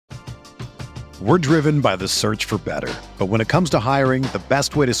We're driven by the search for better. But when it comes to hiring, the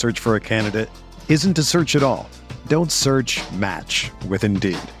best way to search for a candidate isn't to search at all. Don't search, match with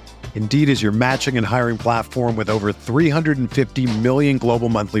Indeed. Indeed is your matching and hiring platform with over 350 million global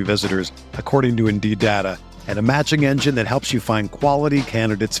monthly visitors, according to Indeed data, and a matching engine that helps you find quality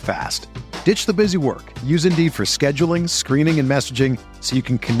candidates fast. Ditch the busy work. Use Indeed for scheduling, screening, and messaging so you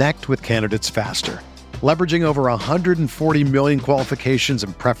can connect with candidates faster. Leveraging over 140 million qualifications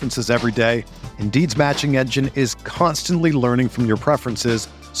and preferences every day, Indeed's matching engine is constantly learning from your preferences,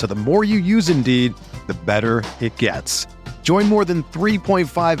 so the more you use Indeed, the better it gets. Join more than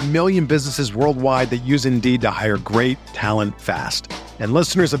 3.5 million businesses worldwide that use Indeed to hire great talent fast. And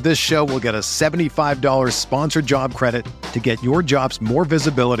listeners of this show will get a $75 sponsored job credit to get your jobs more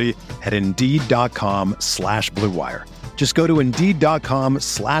visibility at Indeed.com/Blue Wire. Just go to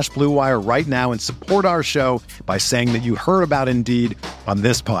Indeed.com/Blue Wire right now and support our show by saying that you heard about Indeed on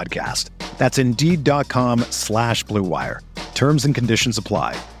this podcast. That's Indeed.com/Blue Wire. Terms and conditions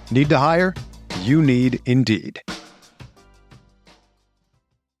apply. Need to hire? You need Indeed.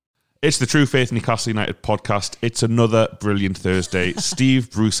 It's the True Faith Newcastle United podcast. It's another brilliant Thursday.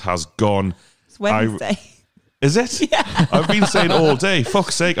 Steve Bruce has gone. It's Wednesday. Is it? Yeah. I've been saying all day.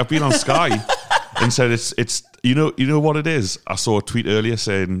 Fuck's sake, I've been on Sky and said it's you know what it is. I saw a tweet earlier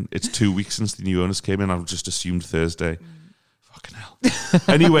saying it's 2 weeks since the new owners came in. I've just assumed Thursday. Fucking hell.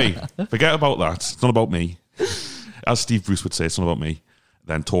 Anyway, forget about that. It's not about me. As Steve Bruce would say, it's not about me.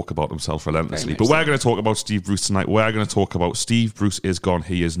 Then talk about himself relentlessly. But we're going to talk about Steve Bruce tonight. We're going to talk about Steve Bruce is gone.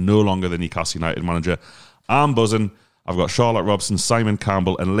 He is no longer the Newcastle United manager. I'm buzzing. I've got Charlotte Robson, Simon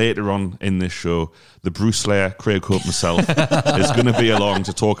Campbell, and later on in this show, the Bruce Slayer, Craig Hope himself, is going to be along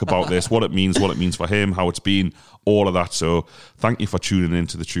to talk about this, what it means for him, how it's been, all of that. So thank you for tuning in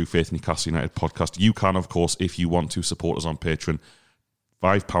to the True Faith Newcastle United podcast. You can, of course, if you want to, support us on Patreon.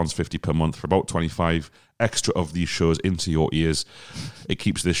 £5.50 per month for about 25 extra of these shows into your ears. It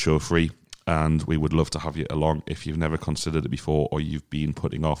keeps this show free, and we would love to have you along if you've never considered it before or you've been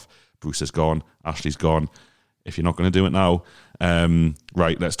putting off. Bruce is gone, Ashley's gone. If you're not going to do it now,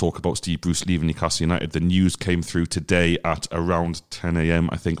 right, let's talk about Steve Bruce leaving Newcastle United. The news came through today at around 10 a.m,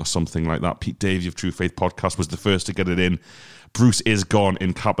 I think, or something like that. Pete Davey of True Faith Podcast was the first to get it in. Bruce is gone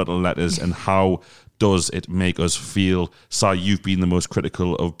in capital letters, and how does it make us feel? Si, you've been the most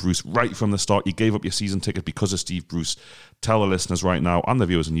critical of Bruce right from the start. You gave up your season ticket because of Steve Bruce. Tell the listeners right now and the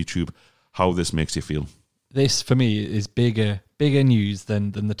viewers on YouTube how this makes you feel. This, for me, is bigger news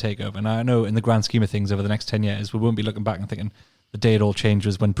than the takeover. And I know in the grand scheme of things over the next 10 years, we won't be looking back and thinking the day it all changed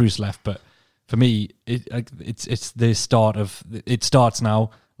was when Bruce left. But for me, it's the start of... It starts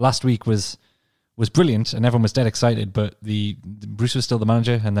now. Last week was brilliant and everyone was dead excited, but Bruce was still the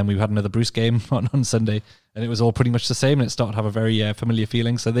manager, and then we had another Bruce game on Sunday, and it was all pretty much the same, and it started to have a very familiar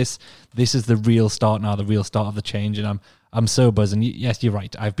feeling. So this is the real start now, the real start of the change, and I'm so buzzed. And yes, you're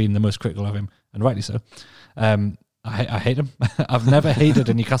right, I've been the most critical of him, and rightly so. I hate him. I've never hated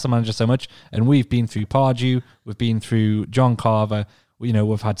a Newcastle manager so much, and we've been through Pardew, we've been through John Carver,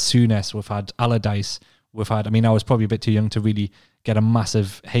 we've had Souness, we've had Allardyce, I was probably a bit too young to really get a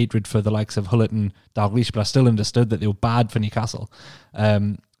massive hatred for the likes of Hullett and Dalglish, but I still understood that they were bad for Newcastle.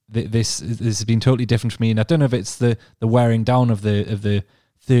 This has been totally different for me, and I don't know if it's the wearing down of the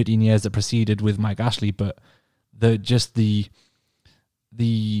 13 years that preceded with Mike Ashley, but the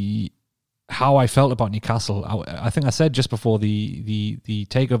how I felt about Newcastle. I think I said just before the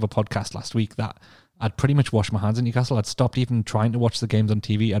takeover podcast last week that I'd pretty much washed my hands in Newcastle. I'd stopped even trying to watch the games on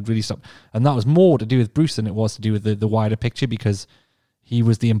TV. I'd really stopped. And that was more to do with Bruce than it was to do with the wider picture, because he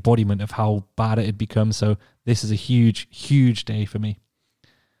was the embodiment of how bad it had become. So this is a huge, huge day for me.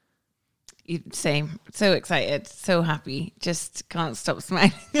 Same. So excited. So happy. Just can't stop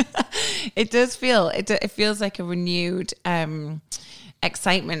smiling. It does feel, it feels like a renewed...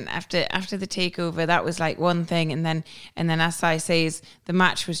 excitement after the takeover. That was like one thing, and then as I says, the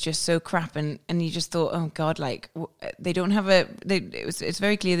match was just so crap, and you just thought, oh god, like they don't have it's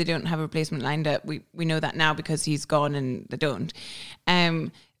very clear they don't have a replacement lined up. We know that now because he's gone and they don't.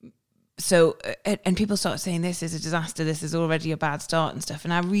 So, and people started saying this is a disaster, this is already a bad start and stuff,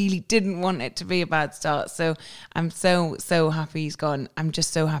 and I really didn't want it to be a bad start. So I'm so happy he's gone. I'm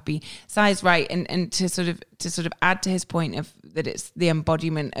just so happy. Si's right, and to sort of add to his point of that it's the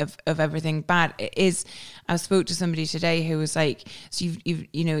embodiment of everything bad. It is. I spoke to somebody today who was like, so you've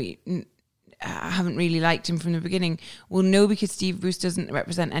haven't really liked him from the beginning. Well, no, because Steve Bruce doesn't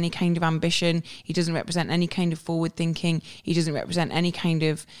represent any kind of ambition. He doesn't represent any kind of forward thinking. He doesn't represent any kind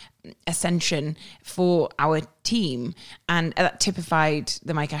of ascension for our team. And that typified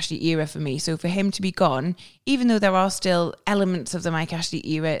the Mike Ashley era for me. So for him to be gone, even though there are still elements of the Mike Ashley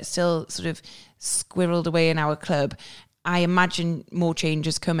era still sort of squirreled away in our club, I imagine more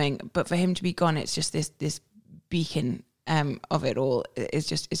changes coming. But for him to be gone, it's just this beacon of it all. It's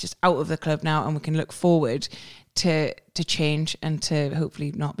just out of the club now, and we can look forward to change and to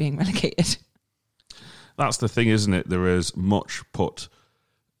hopefully not being relegated. That's the thing, isn't it? There is much put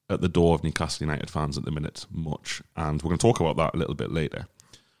at the door of Newcastle United fans at the minute, much, and we're going to talk about that a little bit later.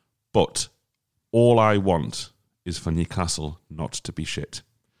 But all I want is for Newcastle not to be shit.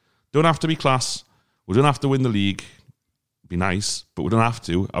 Don't have to be class. We don't have to win the league. Be nice, but we don't have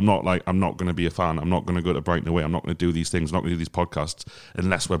to. I'm not going to be a fan. I'm not going to go to Brighton away. I'm not going to do these things. I'm not going to do these podcasts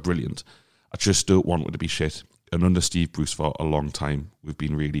unless we're brilliant. I just don't want it to be shit. And under Steve Bruce for a long time, we've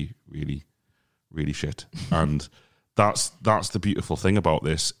been really, really, really shit. And that's the beautiful thing about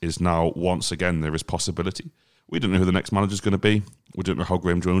this is now, once again, there is possibility. We don't know who the next manager is going to be. We don't know how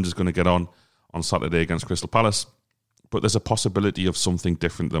Graham Jones is going to get on Saturday against Crystal Palace. But there's a possibility of something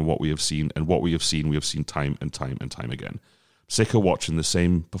different than what we have seen. And what we have seen time and time and time again. Sick of watching the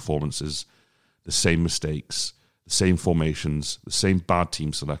same performances, the same mistakes, the same formations, the same bad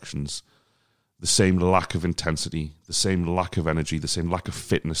team selections, the same lack of intensity, the same lack of energy, the same lack of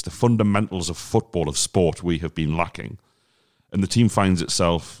fitness, the fundamentals of football, of sport we have been lacking. And the team finds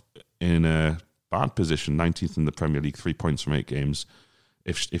itself in a bad position, 19th in the Premier League, 3 points from 8 games.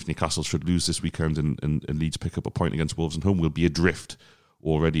 If Newcastle should lose this weekend and Leeds pick up a point against Wolves at home, we'll be adrift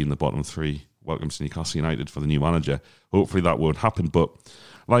already in the bottom 3. Welcome to Newcastle United for the new manager. Hopefully that won't happen. But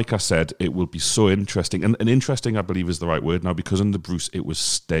like I said, it will be so interesting. And interesting, I believe, is the right word now, because under Bruce, it was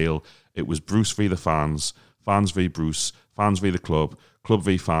stale. It was Bruce v the fans, fans v Bruce, fans v the club, club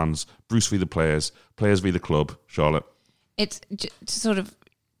v fans, Bruce v the players, players v the club. Charlotte? It's sort of,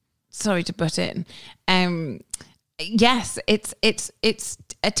 sorry to butt in. Yes, it's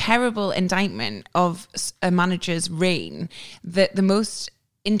a terrible indictment of a manager's reign. That the most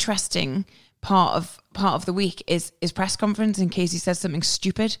interesting part of the week is press conference, in case he says something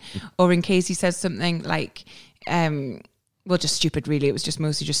stupid, or in case he says something like just stupid. Really, it was just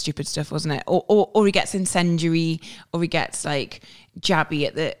mostly just stupid stuff, wasn't it? Or he gets incendiary, or he gets like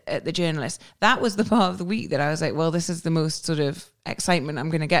jabby at the journalist. That was the part of the week that I was like, well, this is the most sort of excitement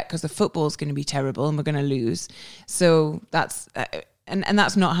I'm going to get, because the football's going to be terrible and we're going to lose. So that's and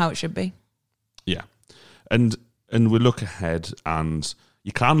that's not how it should be. Yeah, and we look ahead, and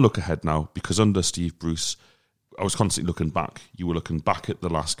you can look ahead now, because under Steve Bruce, I was constantly looking back. You were looking back at the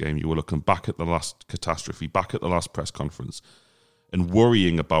last game. You were looking back at the last catastrophe, back at the last press conference, and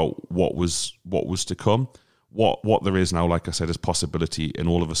worrying about what was to come. What there is now, like I said, is possibility, and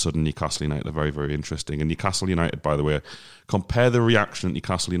all of a sudden Newcastle United are very, very interesting. And Newcastle United, by the way, compare the reaction at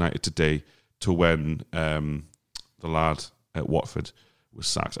Newcastle United today to when the lad at Watford was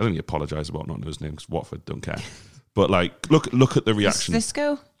sacked. I don't apologise about not knowing his name, because Watford don't care. But like, look at the reaction.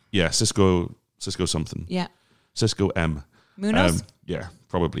 Cisco? Yeah, Cisco something. Yeah. Cisco M. Munoz? Yeah,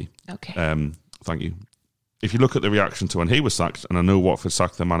 probably. Okay. Thank you. If you look at the reaction to when he was sacked, and I know Watford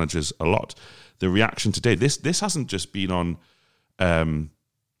sacked their managers a lot, the reaction today, this hasn't just been on 5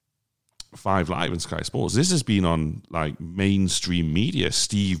 Live and Sky Sports. This has been on like mainstream media.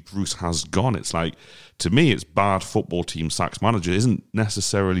 Steve Bruce has gone. It's like, to me, it's bad football team sacks manager. It isn't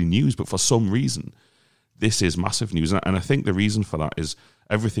necessarily news, but for some reason, this is massive news. And I think the reason for that is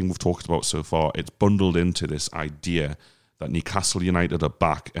everything we've talked about so far. It's bundled into this idea that Newcastle United are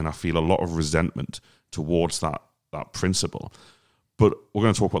back, and I feel a lot of resentment towards that principle. But we're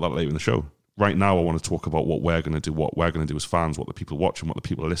going to talk about that later in the show. Right now, I want to talk about what we're going to do as fans, what the people watching, what the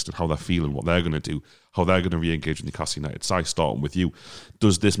people are listening, how they're feeling, what they're going to do, how they're going to re-engage with Newcastle United. Si, starting with you,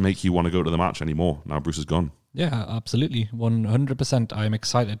 does this make you want to go to the match anymore now Bruce is gone? Yeah, absolutely. 100%. I'm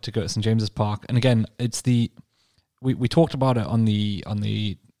excited to go to St. James's Park. And again, it's we talked about it on the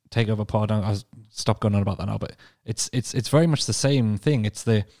Takeover pod. I'll stop going on about that now, but it's very much the same thing.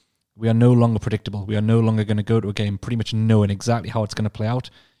 We are no longer predictable. We are no longer going to go to a game pretty much knowing exactly how it's going to play out.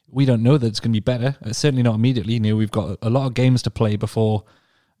 We don't know that it's going to be better. Certainly not immediately. We've got a lot of games to play before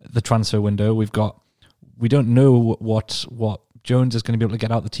the transfer window. We don't know what Jones is going to be able to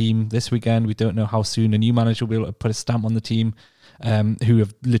get out the team this weekend. We don't know how soon a new manager will be able to put a stamp on the team, who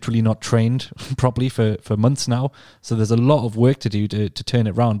have literally not trained properly for months now. So there's a lot of work to do to turn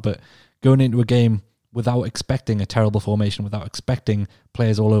it around. But going into a game without expecting a terrible formation, without expecting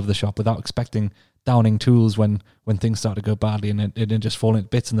players all over the shop, without expecting downing tools when things start to go badly and it just falling to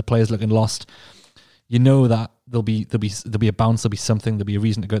bits and the players looking lost. You know that there'll be a bounce, there'll be something, there'll be a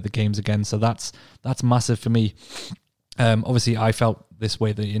reason to go to the games again. So that's massive for me. Obviously, I felt this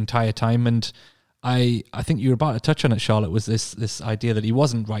way the entire time, and I think you were about to touch on it, Charlotte, was this idea that he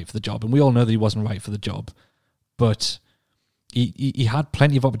wasn't right for the job, and we all know that he wasn't right for the job, but he had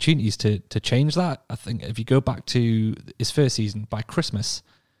plenty of opportunities to change that. I think if you go back to his first season, by Christmas,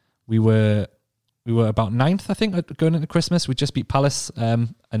 we were about 9th, I think, going into Christmas. We just beat Palace,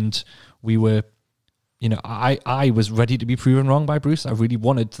 and we were, you know, I was ready to be proven wrong by Bruce. I really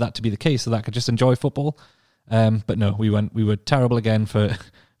wanted that to be the case so that I could just enjoy football. But no, we were terrible again for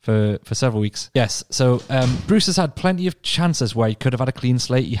several weeks. Yes, so Bruce has had plenty of chances where he could have had a clean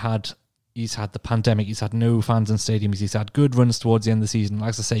slate. He's had the pandemic. He's had no fans in stadiums. He's had good runs towards the end of the season. Like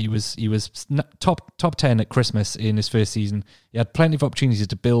I say, he was top 10 at Christmas in his first season. He had plenty of opportunities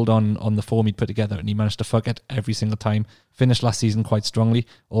to build on the form he'd put together, and he managed to fuck it every single time. Finished last season quite strongly,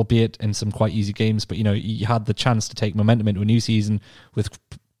 albeit in some quite easy games. But, you know, he had the chance to take momentum into a new season with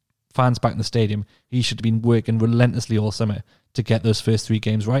fans back in the stadium. He should have been working relentlessly all summer to get those first 3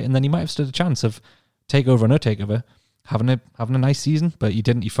 games right, and then he might have stood a chance of takeover or no takeover, having a nice season, but he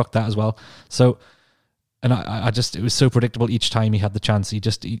didn't. He fucked that as well. So, and I just, it was so predictable each time he had the chance.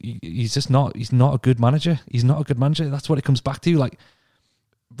 He's not a good manager. He's not a good manager. That's what it comes back to. Like,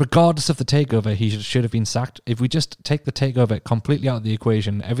 regardless of the takeover, he should have been sacked. If we just take the takeover completely out of the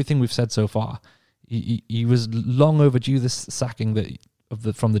equation, everything we've said so far, he was long overdue this sacking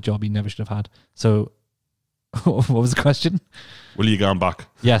from the job he never should have had. So, what was the question? Will you go back?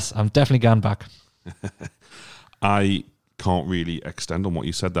 Yes, I'm definitely going back. I can't really extend on what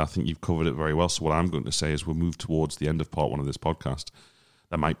you said there. I think you've covered it very well. So what I'm going to say is we'll move towards the end of part 1 of this podcast.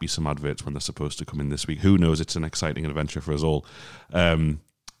 There might be some adverts when they're supposed to come in this week. Who knows? It's an exciting adventure for us all. You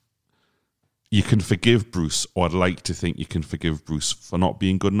can forgive Bruce, or I'd like to think you can forgive Bruce for not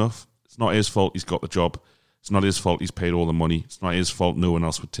being good enough. It's not his fault he's got the job. It's not his fault he's paid all the money. It's not his fault no one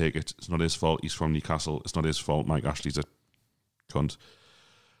else would take it. It's not his fault he's from Newcastle. It's not his fault Mike Ashley's a cunt.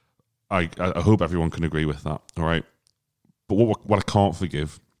 I hope everyone can agree with that, all right? But what I can't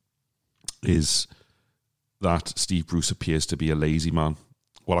forgive is that Steve Bruce appears to be a lazy man.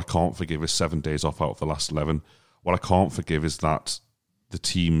 What I can't forgive is 7 days off out of the last 11. What I can't forgive is that the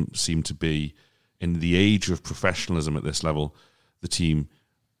team seem to be, in the age of professionalism at this level, the team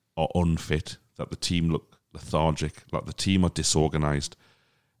are unfit, that the team look lethargic, like the team are disorganised.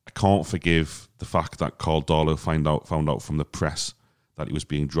 I can't forgive the fact that Carl Darlow found out from the press that he was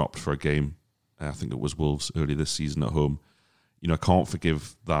being dropped for a game. I think it was Wolves earlier this season at home. You know, I can't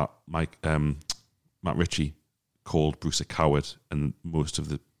forgive that Matt Ritchie called Bruce a coward, and most of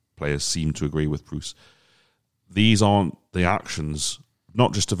the players seem to agree with Bruce. These aren't the actions,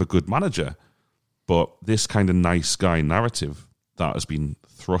 not just of a good manager, but this kind of nice guy narrative that has been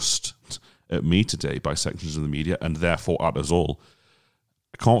thrust at me today by sections of the media, and therefore at us all.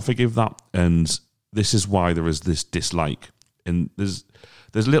 I can't forgive that, and this is why there is this dislike. And there's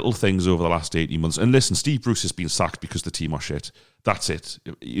little things over the last 18 months. And listen, Steve Bruce has been sacked because the team are shit. That's it.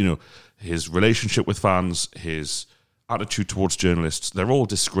 You know, his relationship with fans, his attitude towards journalists, they're all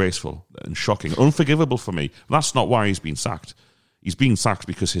disgraceful and shocking, unforgivable for me. That's not why he's been sacked. He's being sacked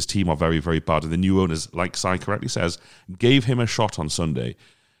because his team are very, very bad. And the new owners, like Si correctly says, gave him a shot on Sunday.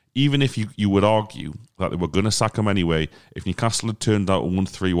 Even if you would argue that they were going to sack him anyway, if Newcastle had turned out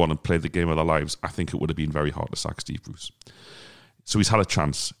 1-3-1 and played the game of their lives, I think it would have been very hard to sack Steve Bruce. So he's had a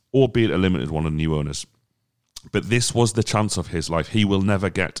chance, albeit a limited one of new owners. But this was the chance of his life. He will never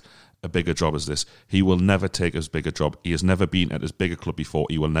get a bigger job as this. He will never take as big a job. He has never been at as big a club before.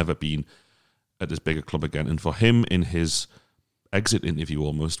 He will never be at as big a club again. And for him, in his exit interview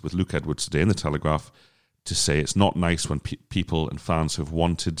almost with Luke Edwards today in the Telegraph, to say it's not nice when people and fans have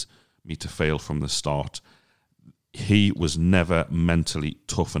wanted me to fail from the start. He was never mentally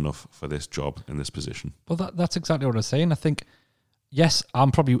tough enough for this job in this position. Well, that's exactly what I was saying. I think, yes,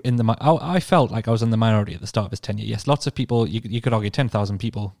 I'm probably in the... I felt like I was in the minority at the start of his tenure. Yes, lots of people, you could argue 10,000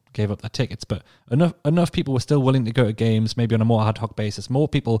 people gave up their tickets, but enough people were still willing to go to games, maybe on a more ad hoc basis. More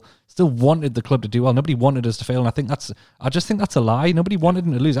people still wanted the club to do well. Nobody wanted us to fail, and I just think that's a lie. Nobody wanted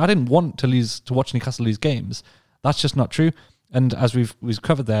him to lose. I didn't want to watch Newcastle lose games. That's just not true. And as we've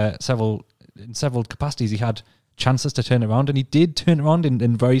covered there, in several capacities, he had chances to turn around, and he did turn around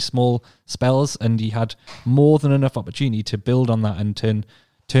in very small spells, and he had more than enough opportunity to build on that and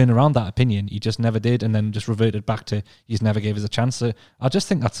turn around that opinion. He just never did, and then just reverted back to he's never gave us a chance. So I just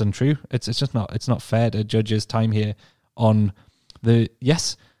think that's untrue. It's just not fair to judge his time here on the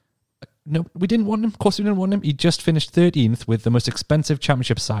no, we didn't want him. Of course we didn't want him. He just finished 13th with the most expensive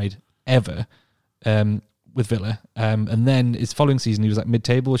championship side ever, with Villa, and then his following season he was like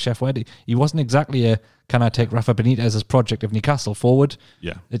mid-table with Chef Weddy. He wasn't exactly a can I take Rafa Benitez's project of Newcastle forward.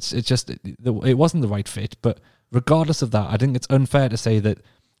 Yeah, it's just it wasn't the right fit. But regardless of that, I think it's unfair to say that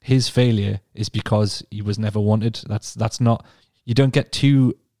his failure is because he was never wanted. That's not. You don't get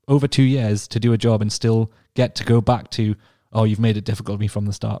over 2 years to do a job and still get to go back to, oh, you've made it difficult for me from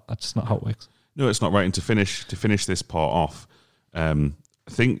the start. That's just not how it works. No, it's not right. And to finish this part off, I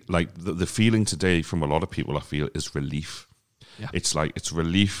think like the feeling today from a lot of people, I feel, is relief. Yeah. It's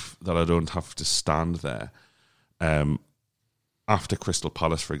relief that I don't have to stand there after Crystal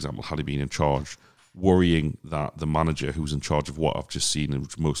Palace, for example, had he been in charge, worrying that the manager who's in charge of what I've just seen and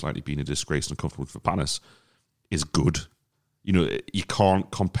which most likely been a disgrace and uncomfortable for Palace is good. You know, you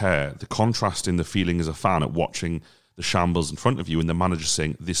can't compare the contrast in the feeling as a fan at watching the shambles in front of you and the manager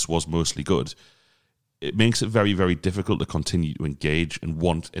saying this was mostly good. It makes it very, very difficult to continue to engage and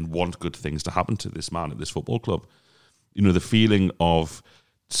want good things to happen to this man at this football club. You know, the feeling of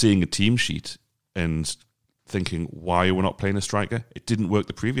seeing a team sheet and thinking, why are we not playing a striker? It didn't work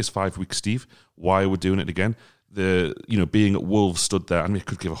the previous 5 weeks, Steve. Why are we doing it again? Being at Wolves stood there, and we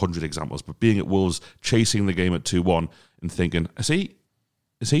could give 100 examples, but being at Wolves, chasing the game at 2-1 and thinking, has he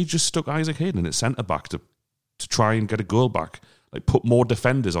just stuck Isaac Hayden at centre-back to try and get a goal back? Like, put more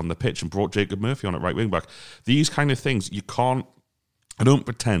defenders on the pitch and brought Jacob Murphy on at right wing back. These kind of things, I don't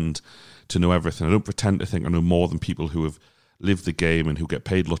pretend to know everything. I don't pretend to think I know more than people who have lived the game and who get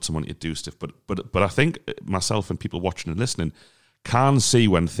paid lots of money to do stuff. But I think myself and people watching and listening can see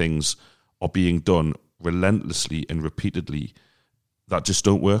when things are being done relentlessly and repeatedly that just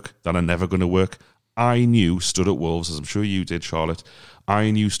don't work, that are never going to work. I knew, stood at Wolves, as I'm sure you did, Charlotte,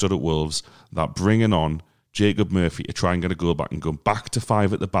 stood at Wolves, that bringing on Jacob Murphy to try and get a goal back and going back to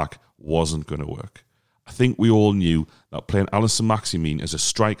 5 at the back wasn't going to work. I think we all knew that playing Alisson Maximin as a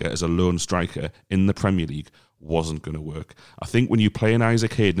striker, as a lone striker in the Premier League wasn't going to work. I think when you play an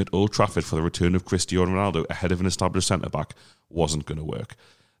Isaac Hayden at Old Trafford for the return of Cristiano Ronaldo ahead of an established centre-back wasn't going to work.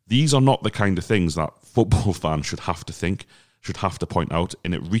 These are not the kind of things that football fans should have to think, should have to point out,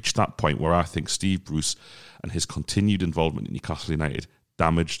 and it reached that point where I think Steve Bruce and his continued involvement in Newcastle United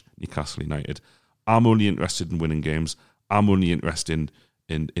damaged Newcastle United. I'm only interested in winning games. I'm only interested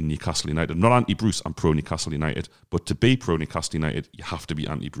in Newcastle United. I'm not anti-Bruce, I'm pro-Newcastle United. But to be pro-Newcastle United, you have to be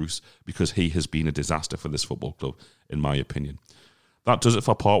anti-Bruce because he has been a disaster for this football club, in my opinion. That does it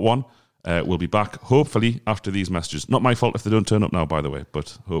for part 1. We'll be back, hopefully, after these messages. Not my fault if they don't turn up now, by the way,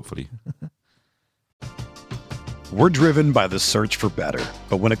 but hopefully. We're driven by the search for better.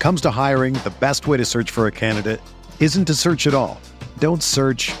 But when it comes to hiring, the best way to search for a candidate isn't to search at all. Don't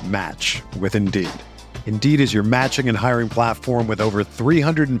search, match with Indeed. Indeed is your matching and hiring platform with over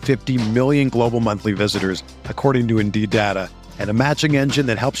 350 million global monthly visitors, according to Indeed data, and a matching engine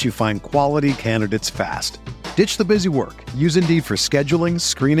that helps you find quality candidates fast. Ditch the busy work. Use Indeed for scheduling,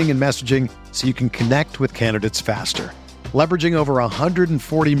 screening, and messaging so you can connect with candidates faster. Leveraging over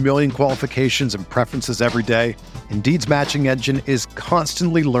 140 million qualifications and preferences every day, Indeed's matching engine is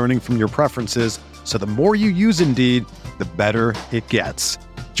constantly learning from your preferences, so the more you use Indeed, the better it gets.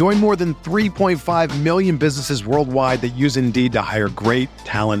 Join more than 3.5 million businesses worldwide that use Indeed to hire great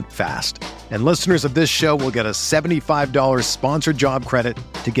talent fast. And listeners of this show will get a $75 sponsored job credit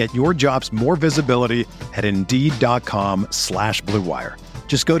to get your jobs more visibility at Indeed.com/Blue Wire.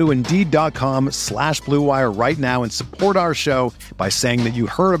 Just go to Indeed.com/Blue Wire right now and support our show by saying that you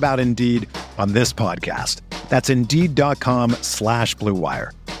heard about Indeed on this podcast. That's Indeed.com/Blue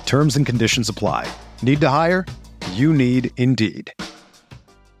Wire. Terms and conditions apply. Need to hire? You need Indeed.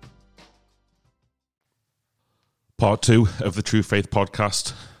 Part 2 of the True Faith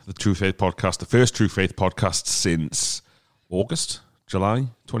Podcast. The True Faith Podcast, the first True Faith Podcast since July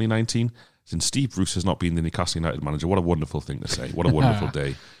 2019. Since Steve Bruce has not been the Newcastle United manager. What a wonderful thing to say. What a wonderful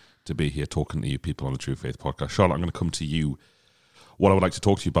day to be here talking to you people on the True Faith Podcast. Charlotte, I'm going to come to you. What I would like to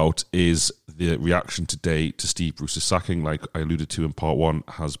talk to you about is the reaction today to Steve Bruce's sacking, like I alluded to in part 1,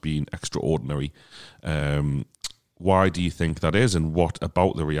 has been extraordinary. Why do you think that is, and what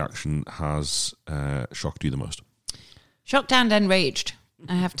about the reaction has shocked you the most? Shocked and enraged,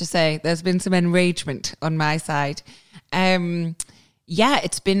 I have to say. There's been some enragement on my side.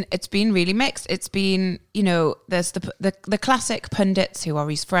 It's been really mixed. It's been, there's the classic pundits who are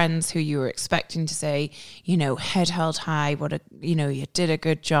his friends who you were expecting to say, head held high, you did a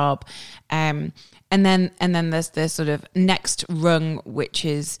good job. And then there's the sort of next rung, which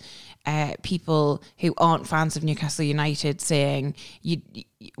is people who aren't fans of Newcastle United saying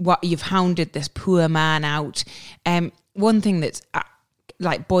you've hounded this poor man out. One thing that's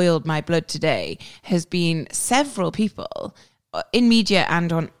boiled my blood today has been several people in media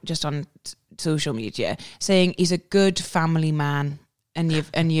and on social media saying he's a good family man and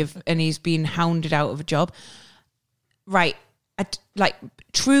he's been hounded out of a job. Right. Like,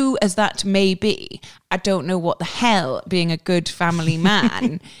 true as that may be, I don't know what the hell being a good family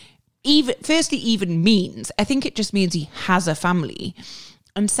man even means. I think it just means he has a family.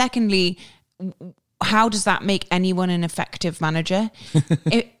 And secondly, how does that make anyone an effective manager?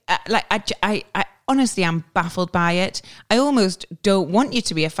 I honestly am baffled by it. I almost don't want you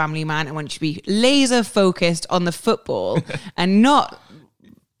to be a family man. I want you to be laser focused on the football and not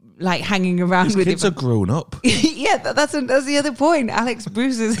like hanging around His with kids are grown up. Yeah, that's the other point. Alex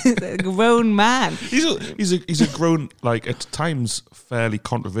Bruce is a grown man. He's a grown, like at times fairly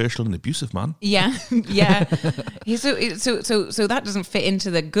controversial and abusive man. Yeah. So that doesn't fit into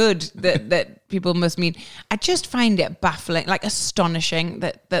the good that people must mean. I just find it baffling, like astonishing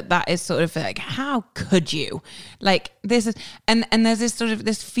that is sort of like, how could you? Like this is and there's this sort of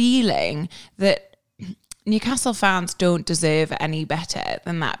this feeling that Newcastle fans don't deserve any better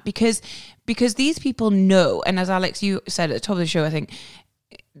than that because these people know, and as Alex, you said at the top of the show, I think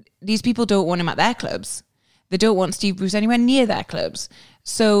these people don't want him at their clubs. They don't want Steve Bruce anywhere near their clubs.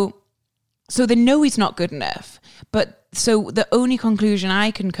 So they know he's not good enough. But so the only conclusion I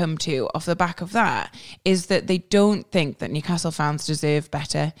can come to off the back of that is that they don't think that Newcastle fans deserve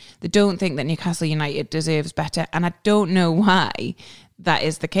better. They don't think that Newcastle United deserves better. And I don't know why that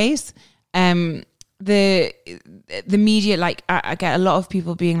is the case. The media, like I get a lot of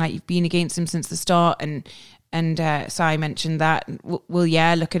people being like, you've been against him since the start, and Sai mentioned that. Well,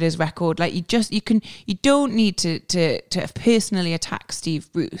 yeah, look at his record. Like you don't need to personally attack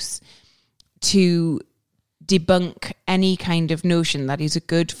Steve Bruce to debunk any kind of notion that he's a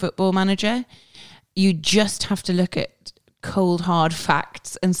good football manager. You just have to look at cold hard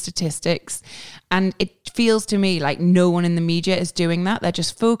facts and statistics, and it feels to me like no one in the media is doing that. They're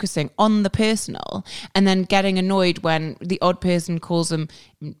just focusing on the personal and then getting annoyed when the odd person calls him,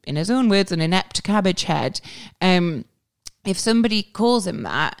 in his own words, an inept cabbage head. If somebody calls him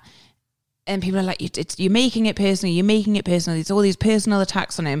that and people are like, you're making it personal, there's all these personal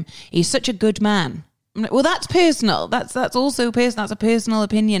attacks on him, he's such a good man. I'm like, well, that's personal. That's also personal. That's a personal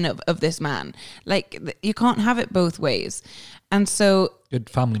opinion of this man. Like, you can't have it both ways. And so, good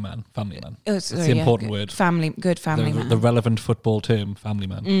family man. Oh, sorry, that's the important word. Good family man. The relevant football term, family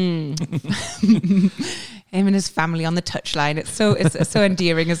man. Him and his family on the touchline. It's so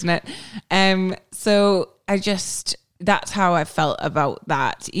endearing, isn't it? So that's how I felt about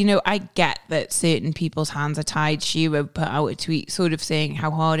that. You know, I get that certain people's hands are tied. Shearer put out a tweet sort of saying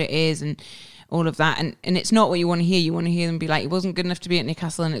how hard it is and all of that, and it's not what you want to hear. You want to hear them be like, he wasn't good enough to be at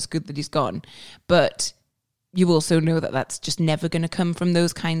Newcastle and it's good that he's gone. But you also know that that's just never going to come from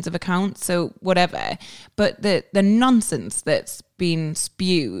those kinds of accounts, so whatever. But the nonsense that's been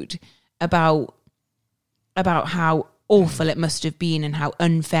spewed about how awful it must have been and how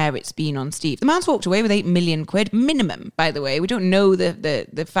unfair it's been on Steve. The man's walked away with 8 million quid minimum, by the way. We don't know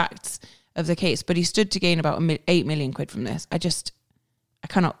the facts of the case, but he stood to gain about 8 million quid from this. I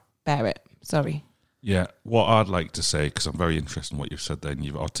cannot bear it. Sorry. Yeah, what I'd like to say, because I'm very interested in what you've said there, and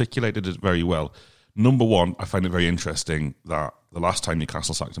you've articulated it very well. Number one, I find it very interesting that the last time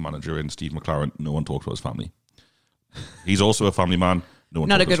Newcastle sacked a manager in Steve McLaren, no one talked about his family. He's also a family man. No one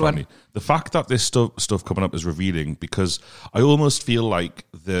Not talked a good about his family. one. The fact that this stuff coming up is revealing, because I almost feel like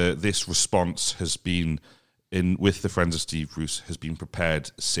this response has been with the Friends of Steve Bruce has been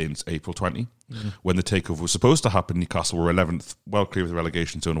prepared since April 20, when the takeover was supposed to happen. Newcastle were 11th, well clear of the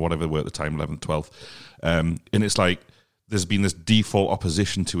relegation zone, or whatever they were at the time, 11th, 12th. And it's like there's been this default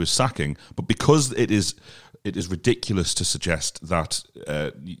opposition to his sacking, but because it is ridiculous to suggest that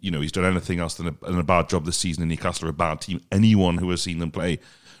he's done anything else than a bad job this season, and Newcastle are a bad team. Anyone who has seen them play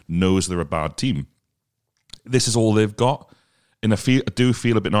knows they're a bad team. This is all they've got. And I do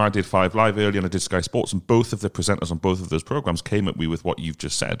feel a bit. I did 5 Live earlier, and I did Sky Sports, and both of the presenters on both of those programs came at me with what you've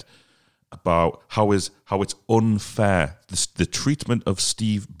just said about how it's unfair. The treatment of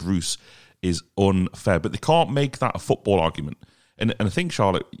Steve Bruce is unfair, but they can't make that a football argument. And I think,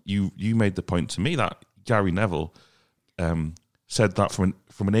 Charlotte, you made the point to me that Gary Neville said that from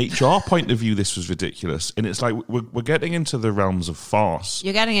an HR point of view, this was ridiculous. And it's like we're getting into the realms of farce.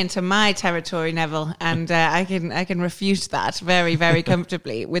 You're getting into my territory, Neville, and I can refute that very, very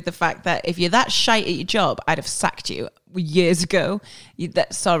comfortably with the fact that if you're that shite at your job, I'd have sacked you years ago.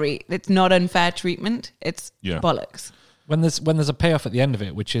 Sorry, it's not unfair treatment. It's bollocks. When there's a payoff at the end of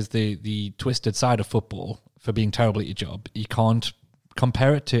it, which is the twisted side of football for being terrible at your job, you can't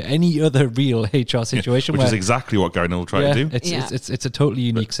compare it to any other real HR situation. Which is exactly what Gary Neville tried to do. It's a totally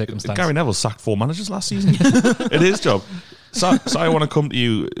unique circumstance. Gary Neville sacked 4 managers last season at his job. So I want to come to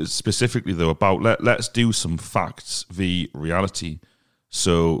you specifically though about let's do some facts v reality.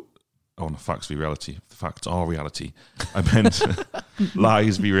 So, facts v reality. The facts are reality. I meant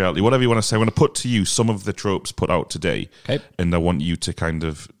lies v reality. Whatever you want to say. I want to put to you some of the tropes put out today, and I want you to kind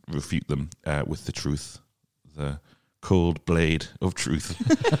of refute them with the truth, the cold blade of truth,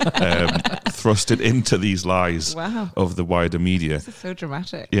 thrusted into these lies of the wider media. This is so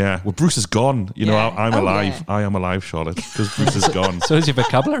dramatic. Yeah. Well, Bruce is gone. You know, I'm alive. Yeah. I am alive, Charlotte, because Bruce is gone. So is your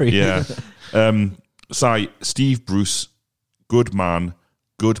vocabulary. Yeah. Steve Bruce, good man,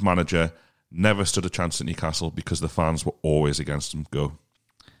 good manager, never stood a chance at Newcastle because the fans were always against him. Go.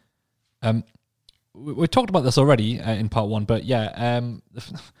 We talked about this already in part one, but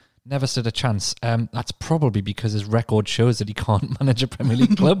never stood a chance. That's probably because his record shows that he can't manage a Premier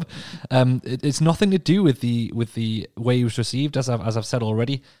League club. It's nothing to do with the way he was received, as I've said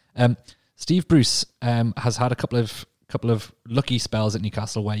already. Steve Bruce has had a couple of lucky spells at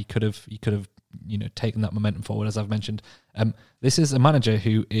Newcastle where he could have taken that momentum forward, as I've mentioned. This is a manager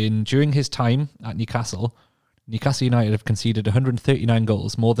who, during his time at Newcastle United have conceded 139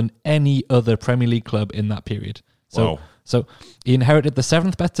 goals, more than any other Premier League club in that period. So he inherited the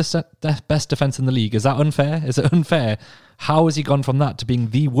 7th best defence in the league. Is that unfair? Is it unfair? How has he gone from that to being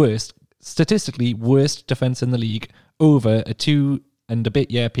the statistically worst defence in the league over a 2 and a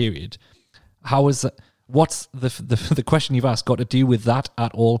bit year period? How is that? What's the question you've asked got to do with that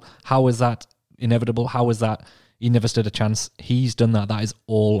at all? How is that inevitable? How is that he never stood a chance? He's done that. That is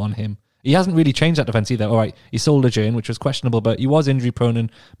all on him. He hasn't really changed that defence either. All right, he sold Lejeune, which was questionable, but he was injury prone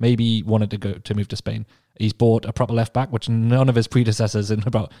and maybe wanted to move to Spain. He's bought a proper left back, which none of his predecessors in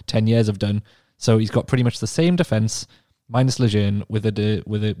about 10 years have done. So he's got pretty much the same defence minus Lejeune with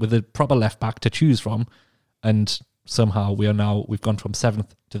a proper left back to choose from, and somehow we've gone from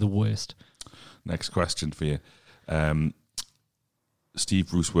 7th to the worst. Next question for you. Steve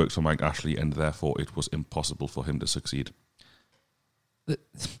Bruce works for Mike Ashley, and therefore it was impossible for him to succeed.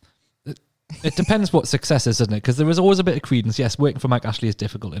 It depends what success is, doesn't it? Because there is always a bit of credence. Yes, working for Mike Ashley is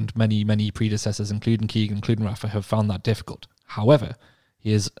difficult, and many predecessors, including Keegan, including Rafa, have found that difficult. However,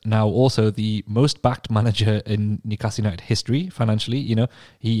 he is now also the most backed manager in Newcastle United history financially. You know,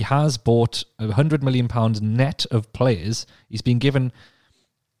 he has bought £100 million net of players. He's been given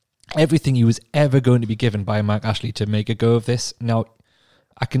everything he was ever going to be given by Mike Ashley to make a go of this. Now,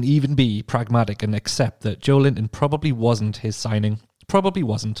 I can even be pragmatic and accept that Joe Linton probably wasn't his signing. Probably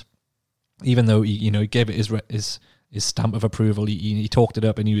wasn't. Even though he gave it his stamp of approval, he talked it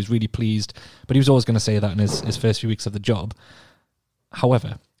up and he was really pleased. But he was always going to say that in his first few weeks of the job.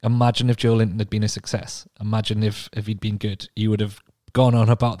 However, imagine if Joe Linton had been a success. Imagine if he'd been good. He would have gone on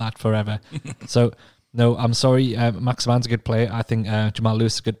about that forever. So, no, I'm sorry. Max Mann's a good player. I think Jamal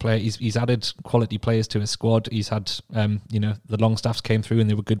Lewis is a good player. He's added quality players to his squad. He's had, the Longstaffs came through and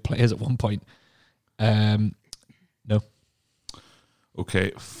they were good players at one point. No.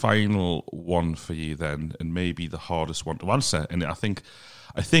 Okay, final one for you then, and maybe the hardest one to answer. And I think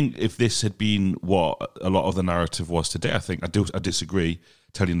if this had been what a lot of the narrative was today, I disagree.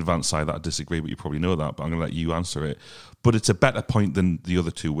 Tell you in advance, that I disagree, but you probably know that. But I'm going to let you answer it. But it's a better point than the other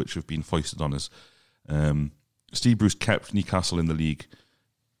two, which have been foisted on us. Steve Bruce kept Newcastle in the league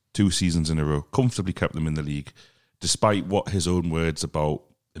 2 seasons in a row, comfortably kept them in the league, despite what his own words about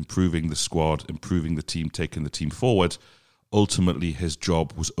improving the squad, improving the team, taking the team forward. Ultimately, his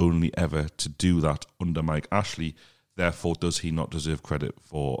job was only ever to do that under Mike Ashley. Therefore, does he not deserve credit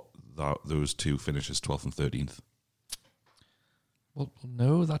for those 2 finishes, 12th and 13th? Well,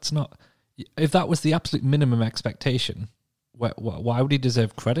 no, that's not. If that was the absolute minimum expectation, why would he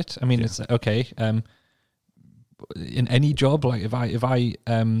deserve credit? I mean, It's okay. In any job, like if I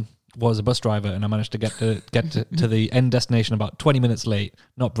was a bus driver and I managed to get to the end destination about 20 minutes late,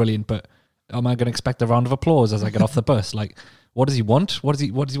 not brilliant, but am I going to expect a round of applause as I get off the bus? Like, what does he want? What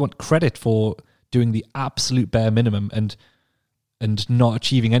does he want credit for doing the absolute bare minimum and not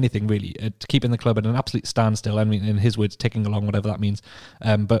achieving anything really, keeping the club at an absolute standstill? I mean, in his words, ticking along, whatever that means.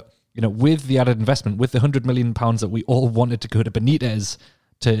 But with the added investment, with the £100 million that we all wanted to go to Benitez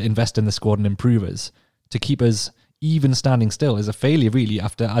to invest in the squad and improve us, to keep us even standing still, is a failure really.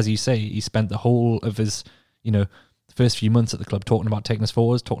 After, as you say, he spent the whole of his, the first few months at the club talking about taking us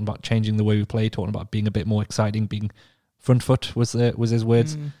forwards, talking about changing the way we play, talking about being a bit more exciting, being front foot was his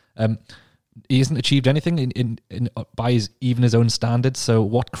words. He hasn't achieved anything in by his own standards. So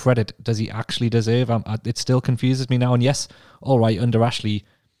what credit does he actually deserve? It still confuses me now. And yes, all right, under Ashley,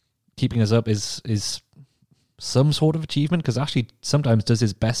 keeping us up is some sort of achievement, because Ashley sometimes does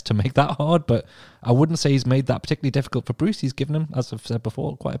his best to make that hard, but I wouldn't say he's made that particularly difficult for Bruce. He's given him, as I've said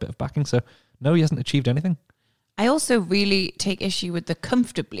before, quite a bit of backing. So no, he hasn't achieved anything. I also really take issue with the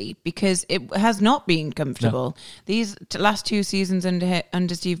comfortably, because it has not been comfortable. No. These last 2 seasons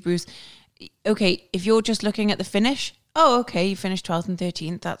under Steve Bruce, okay, if you're just looking at the finish, okay, you finished 12th and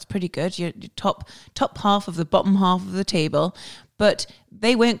 13th, that's pretty good. You're top half of the bottom half of the table. But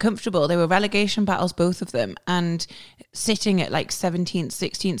they weren't comfortable. They were relegation battles, both of them, and sitting at like 17th,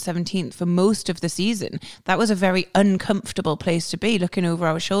 16th, 17th for most of the season. That was a very uncomfortable place to be, looking over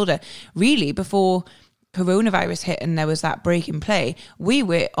our shoulder. Really, before coronavirus hit and there was that break in play, we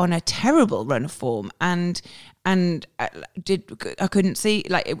were on a terrible run of form, and I couldn't see,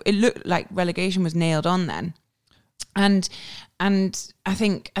 like, it looked like relegation was nailed on then. And I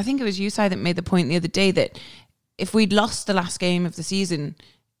think it was you, Si, that made the point the other day that if we'd lost the last game of the season,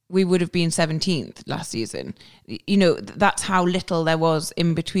 we would have been 17th last season. You know, that's how little there was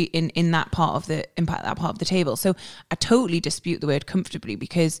in between in that part of the impact, that part of the table. So I totally dispute the word comfortably,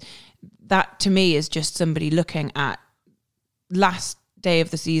 because that to me is just somebody looking at last day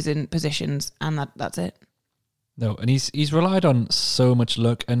of the season positions, and that's it. No, and he's relied on so much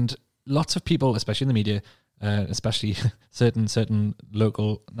luck, and lots of people, especially in the media, especially certain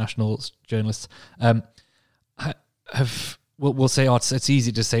local national journalists, will say, it's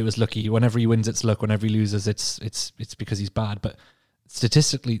easy to say it was lucky. Whenever he wins, it's luck. Whenever he loses, it's because he's bad. But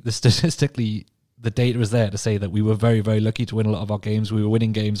statistically, the data is there to say that we were very, very lucky to win a lot of our games. We were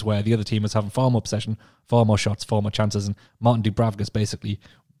winning games where the other team was having far more possession, far more shots, far more chances, and Martin Dubravka's basically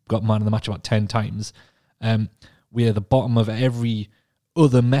got man of the match about 10 times. We are the bottom of every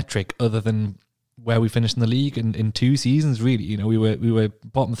other metric other than where we finished in the league in 2 seasons, really. You know, we were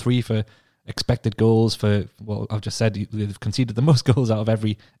bottom 3 for expected goals, for, well, I've just said we've conceded the most goals out of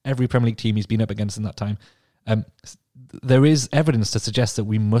every Premier League team he's been up against in that time. There is evidence to suggest that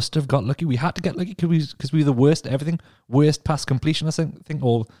we must have got lucky. We had to get lucky because we were the worst at everything. Worst pass completion, I think,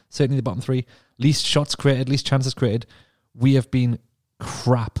 or certainly the bottom 3. Least shots created, least chances created. We have been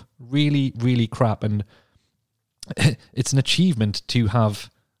crap, really, really crap. And it's an achievement to have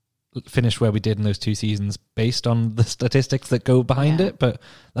finished where we did in those 2 seasons based on the statistics that go behind it. But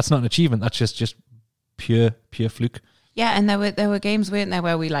that's not an achievement. That's just pure fluke. Yeah, and there were games, weren't there,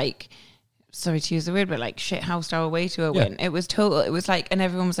 where we, like, sorry to use the word, but like shithoused our way to a win. It was total. It was like, and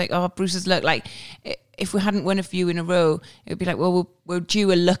everyone was like, "Oh, Bruce's luck." Like, if we hadn't won a few in a row, it would be like, "Well, we're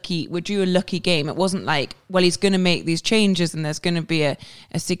due a lucky game." It wasn't like, "Well, he's going to make these changes and there's going to be a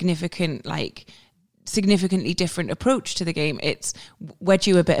significantly different approach to the game." It's, we're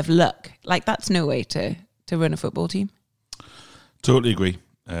due a bit of luck. Like, that's no way to run a football team. Totally agree.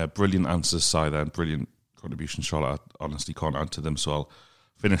 Brilliant answers, Si, there. Brilliant contribution, Charlotte. I honestly can't add to them, so I'll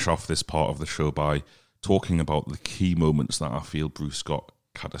finish off this part of the show by talking about the key moments that I feel Bruce got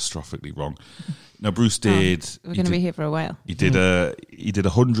catastrophically wrong. Now, Bruce did... we're going to be here for a while. He did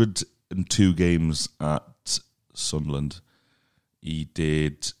 102 games at Sunderland. He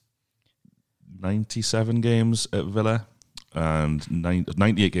did 97 games at Villa, and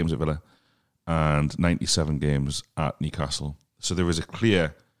 98 games at Villa, and 97 games at Newcastle. So there is a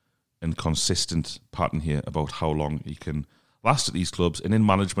clear and consistent pattern here about how long he can last at these clubs. And in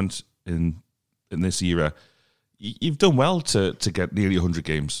management in this era, you've done well to get nearly 100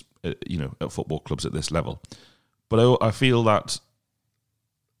 games at football clubs at this level. But I feel that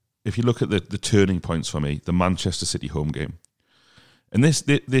if you look at the turning points for me, the Manchester City home game, and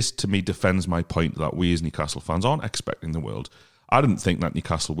this to me defends my point that we as Newcastle fans aren't expecting the world. I didn't think that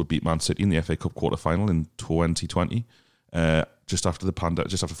Newcastle would beat Man City in the FA Cup quarter-final in 2020. Just after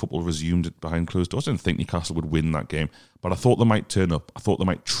football resumed behind closed doors. I didn't think Newcastle would win that game, but I thought they might turn up. I thought they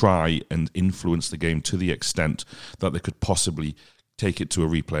might try and influence the game to the extent that they could possibly take it to a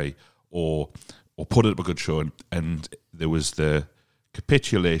replay or put it up a good showing. And there was the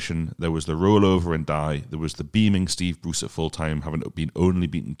capitulation, there was the rollover and die, there was the beaming Steve Bruce at full time, having been only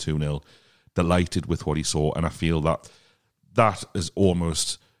beaten 2-0, delighted with what he saw. And I feel that is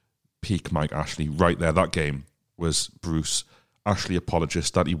almost peak Mike Ashley right there. That game was Bruce Ashley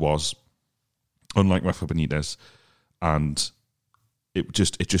apologist that he was, unlike Rafa Benitez, and it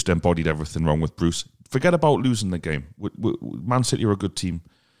just embodied everything wrong with Bruce. Forget about losing the game. Man City are a good team,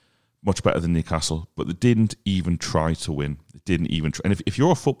 much better than Newcastle, but they didn't even try to win. They didn't even try. And if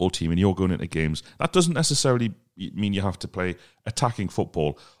you're a football team and you're going into games, that doesn't necessarily mean you have to play attacking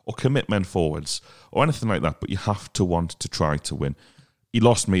football or commit men forwards or anything like that, but you have to want to try to win. He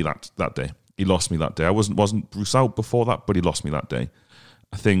lost me that day. He lost me that day. I wasn't Bruce out before that, but he lost me that day.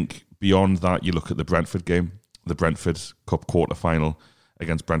 I think beyond that, you look at the Brentford game, the Brentford Cup quarter-final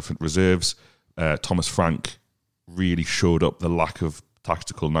against Brentford reserves. Thomas Frank really showed up the lack of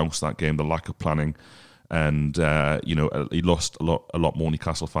tactical nous that game, the lack of planning, and he lost a lot more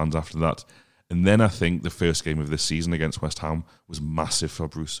Newcastle fans after that. And then I think the first game of this season against West Ham was massive for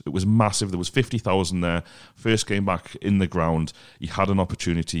Bruce. It was massive. There was 50,000 there. First game back in the ground. He had an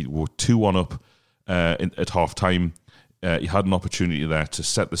opportunity. We were 2-1 up at half-time. He had an opportunity there to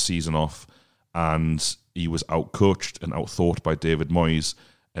set the season off, and he was out-coached and out-thought by David Moyes,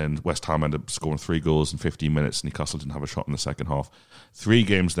 and West Ham ended up scoring 3 goals in 15 minutes. Newcastle didn't have a shot in the second half. 3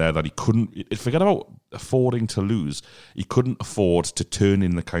 games there that he couldn't... Forget about affording to lose. He couldn't afford to turn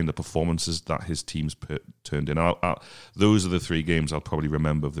in the kind of performances that his teams turned in. Those are the 3 games I'll probably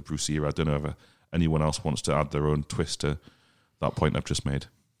remember of the Bruce era. I don't know if anyone else wants to add their own twist to that point I've just made.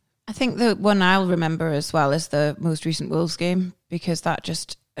 I think the one I'll remember as well is the most recent Wolves game, because that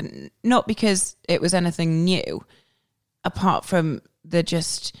just... Not because it was anything new, apart from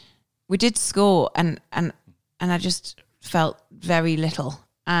we did score and I just felt very little,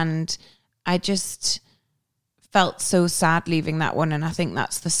 and I just felt so sad leaving that one, and I think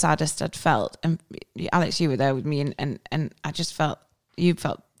that's the saddest I'd felt. And Alex, you were there with me, and I just felt you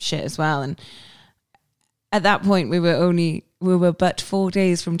felt shit as well. And at that point we were but 4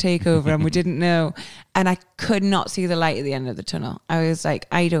 days from takeover and we didn't know, and I could not see the light at the end of the tunnel. I was like,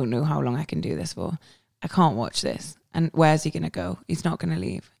 I don't know how long I can do this for. I can't watch this. And where's he going to go? He's not going to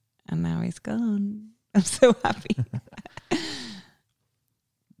leave. And now he's gone. I'm so happy.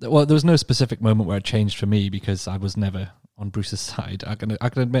 Well, there was no specific moment where it changed for me, because I was never on Bruce's side. I can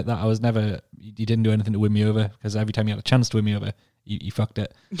admit that I was never... He didn't do anything to win me over, because every time he had a chance to win me over, he fucked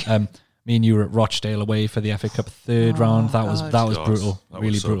it. Me and you were at Rochdale away for the FA Cup third round. That was brutal. That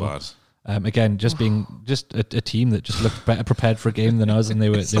really was so brutal. bad. Again, just being a team that just looked better prepared for a game than us, and they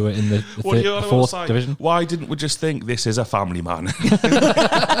were in the fourth division. Why didn't we just think this is a family man?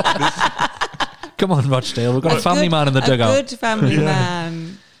 Come on, Rochdale, we've got a family man in the dugout. A good family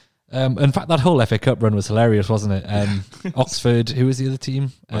man. In fact, that whole FA Cup run was hilarious, wasn't it? Oxford, who was the other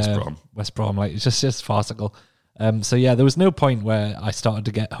team? West Brom. Like, it's just farcical. So yeah, there was no point where I started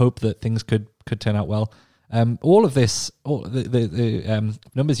to get hope that things could turn out well. All of this, the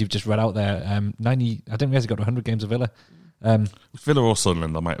numbers you've just read out there, 90. I didn't realize he got 100 games of Villa. Villa or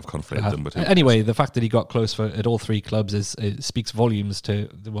Sunderland, I might have conflated them. But anyway, the fact that he got close at all 3 clubs speaks volumes to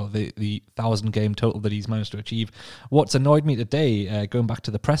the 1,000 game total that he's managed to achieve. What's annoyed me today, going back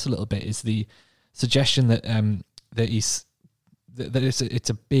to the press a little bit, is the suggestion that it's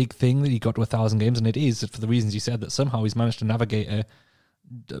a big thing that he got to 1,000 games, and it is for the reasons you said, that somehow he's managed to navigate a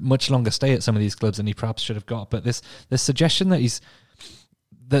much longer stay at some of these clubs than he perhaps should have got. But this suggestion that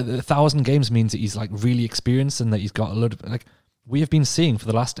the 1,000 games means that he's like really experienced and that he's got a lot of, like, we have been seeing for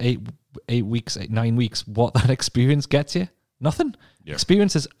the last 9 weeks what that experience gets you. Nothing. Yeah.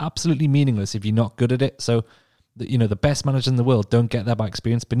 Experience is absolutely meaningless if you're not good at it. So the best managers in the world don't get there by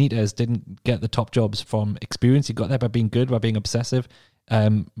experience. Benitez didn't get the top jobs from experience. He got there by being good, by being obsessive.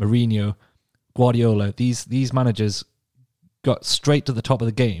 Mourinho, Guardiola, these managers got straight to the top of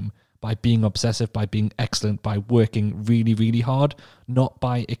the game by being obsessive, by being excellent, by working really, really hard, not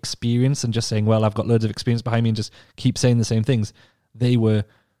by experience and just saying, well, I've got loads of experience behind me and just keep saying the same things. They were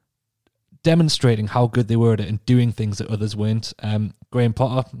demonstrating how good they were at it and doing things that others weren't. Graham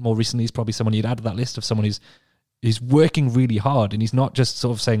Potter, more recently, is probably someone you'd add to that list of someone who's working really hard, and he's not just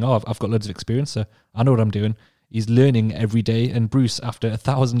sort of saying, oh, I've got loads of experience, so I know what I'm doing. He's learning every day, and Bruce, after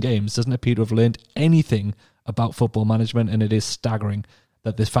 1,000 games, doesn't appear to have learned anything about football management, and it is staggering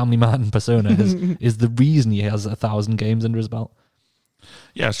that this family man persona is the reason he has 1,000 games under his belt.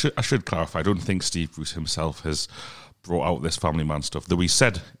 Yeah, I should clarify. I don't think Steve Bruce himself has brought out this family man stuff, though he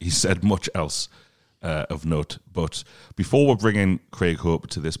said much else of note. But before we're bringing Craig Hope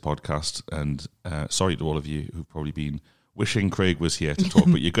to this podcast, and sorry to all of you who've probably been wishing Craig was here to talk,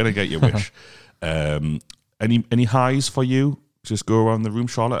 but you're going to get your wish. Any highs for you? Just go around the room,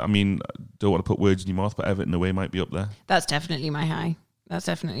 Charlotte. I mean, don't want to put words in your mouth, but Everton away might be up there. That's definitely my high.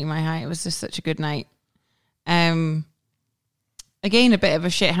 It was just such a good night. Again, a bit of a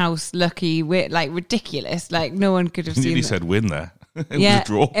shithouse, lucky, like ridiculous. Like no one could have seen. He said win there. Yeah,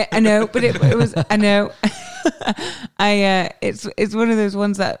 I know, but it was. I know. It's one of those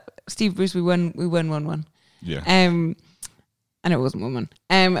ones that Steve Bruce we won 1-1. Yeah. And it wasn't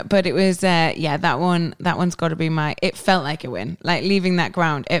 1-1. But it was that one's got to be my. It felt like a win. Like leaving that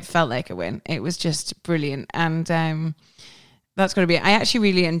ground, it felt like a win. It was just brilliant, and that's got to be. I actually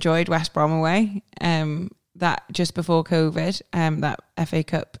really enjoyed West Brom away. That just before COVID, that FA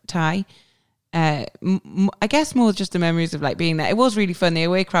Cup tie. I guess more just the memories of like being there. It was really fun. The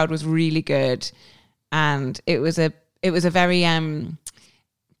away crowd was really good, and it was a very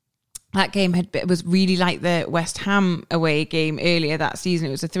that game it was really like the West Ham away game earlier that season.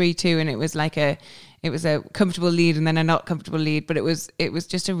 It was a 3-2, and it was like it was a comfortable lead and then a not comfortable lead, but it was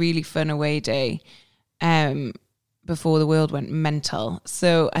just a really fun away day before the world went mental.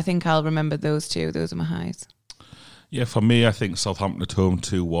 So I think I'll remember those two. Those are my highs. Yeah, for me, I think Southampton at home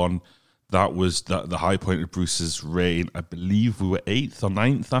 2-1. That was the high point of Bruce's reign. I believe we were 8th or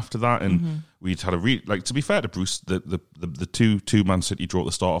 9th after that, and we'd had to be fair to Bruce, the 2 Man City draw at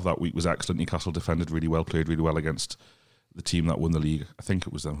the start of that week was excellent. Newcastle defended really well, played really well against the team that won the league. I think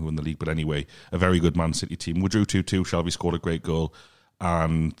it was them who won the league, but anyway, a very good Man City team. We drew 2-2. Shelby scored a great goal.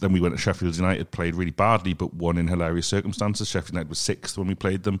 And then we went to Sheffield United, played really badly, but won in hilarious circumstances. Sheffield United was 6th when we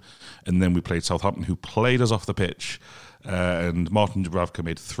played them. And then we played Southampton, who played us off the pitch. And Martin Dubravka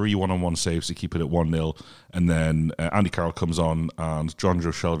made 3 one-on-one saves to keep it at 1-0. And then Andy Carroll comes on, and John Joe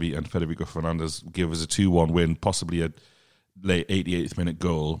Shelby and Federico Fernandez give us a 2-1 win, possibly a late 88th minute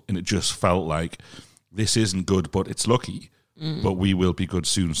goal. And it just felt like, this isn't good, but it's lucky. But we will be good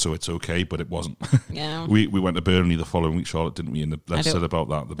soon, so it's okay. But it wasn't. Yeah. we went to Burnley the following week, Charlotte, didn't we? And the less said about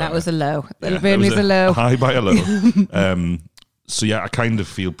that, the better. That was a low. Burnley's a low. A high by a low. So yeah, I kind of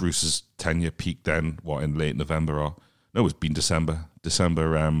feel Bruce's tenure peaked then. In late November or no, it's been December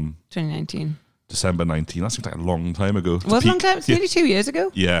 2019. December 19. That seems like a long time ago. It was a long time. It's nearly 2 years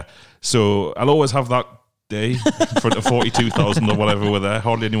ago. Yeah. So I'll always have that day in front of 42,000 or whatever were there.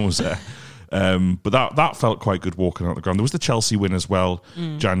 Hardly anyone was there. But that felt quite good walking out the ground. There was the Chelsea win as well,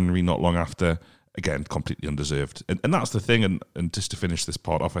 January, not long after. Again, completely undeserved. And that's the thing, and just to finish this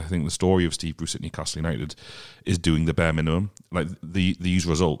part off, I think the story of Steve Bruce at Newcastle United is doing the bare minimum. Like these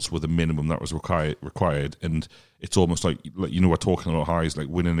results were the minimum that was required, and it's almost like we're talking about highs, like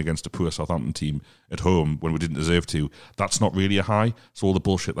winning against a poor Southampton team at home when we didn't deserve to. That's not really a high. So all the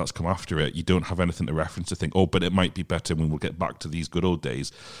bullshit that's come after it, you don't have anything to reference to think, but it might be better when we'll get back to these good old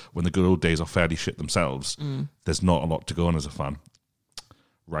days. When the good old days are fairly shit themselves, there's not a lot to go on as a fan.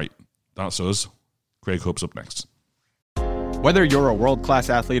 Right, that's us. Craig Hope's up next. Whether you're a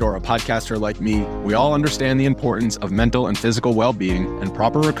world-class athlete or a podcaster like me, we all understand the importance of mental and physical well-being and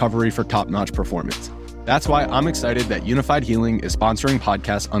proper recovery for top-notch performance. That's why I'm excited that Unified Healing is sponsoring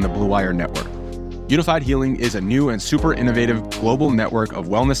podcasts on the Blue Wire Network. Unified Healing is a new and super innovative global network of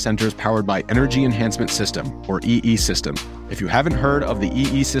wellness centers powered by Energy Enhancement System, or EE System. If you haven't heard of the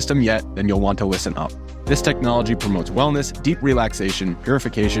EE System yet, then you'll want to listen up. This technology promotes wellness, deep relaxation,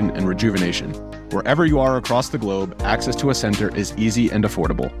 purification, and rejuvenation. Wherever you are across the globe, access to a center is easy and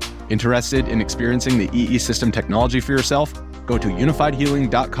affordable. Interested in experiencing the EE System technology for yourself? Go to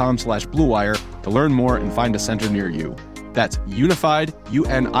unifiedhealing.com/bluewire to learn more and find a center near you. That's unified,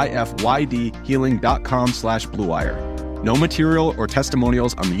 UNIFYD, healing.com/bluewire. No material or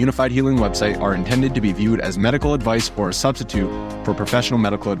testimonials on the Unified Healing website are intended to be viewed as medical advice or a substitute for professional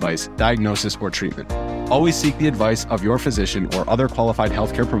medical advice, diagnosis, or treatment. Always seek the advice of your physician or other qualified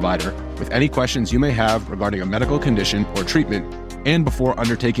healthcare provider with any questions you may have regarding a medical condition or treatment and before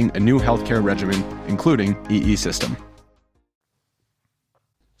undertaking a new healthcare regimen, including EE System.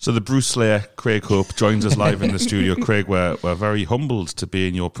 So the Bruce Slayer, Craig Hope, joins us live in the studio. Craig, we're very humbled to be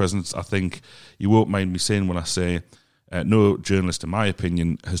in your presence. I think you won't mind me saying when I say no journalist, in my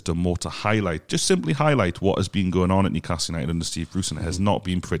opinion, has done more to simply highlight what has been going on at Newcastle United under Steve Bruce, and it has not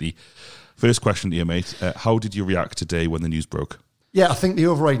been pretty. First question to you, mate. How did you react today when the news broke? Yeah, I think the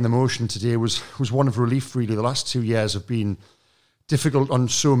overriding emotion today was one of relief, really. The last 2 years have been difficult on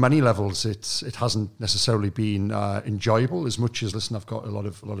so many levels. It hasn't necessarily been enjoyable as much as, listen, I've got a lot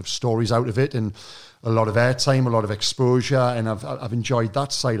of stories out of it and a lot of airtime, a lot of exposure, and I've enjoyed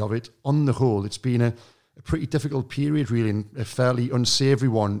that side of it. On the whole, it's been a pretty difficult period, really, and a fairly unsavoury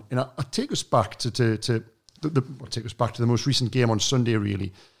one. And I take us back to the most recent game on Sunday,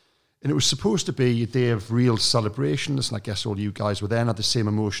 really. And it was supposed to be a day of real celebration. Listen, I guess all you guys were there and had the same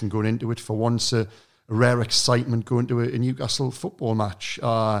emotion going into it. For once, a rare excitement going to a Newcastle football match.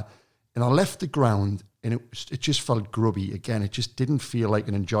 And I left the ground and it just felt grubby again. It just didn't feel like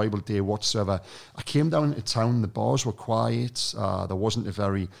an enjoyable day whatsoever. I came down into town, the bars were quiet. There wasn't a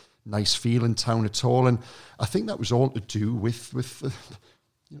very nice feel in town at all. And I think that was all to do with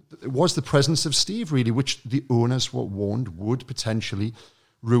it was the presence of Steve, really, which the owners were warned would potentially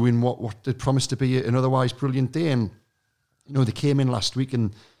ruin what had promised to be an otherwise brilliant day. And, they came in last week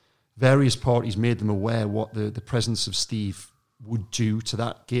and various parties made them aware what the presence of Steve would do to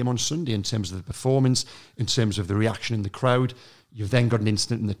that game on Sunday in terms of the performance, in terms of the reaction in the crowd. You've then got an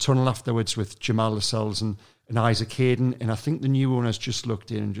incident in the tunnel afterwards with Jamal Lascelles and Isaac Hayden. And I think the new owners just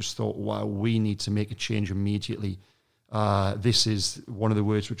looked in and just thought, wow, we need to make a change immediately. This is one of the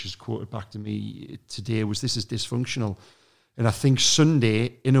words which is quoted back to me today was, this is dysfunctional. And I think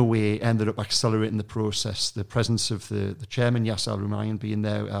Sunday, in a way, ended up accelerating the process. The presence of the chairman, Yasser Al-Rumayyan, being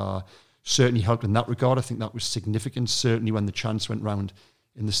there, certainly helped in that regard. I think that was significant, certainly when the chants went round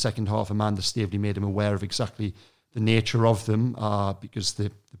in the second half. Amanda Staveley made him aware of exactly the nature of them, because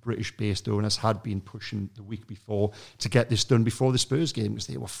the British-based owners had been pushing the week before to get this done before the Spurs game, because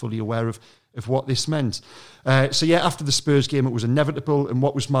they were fully aware of what this meant. So yeah, after the Spurs game, it was inevitable. And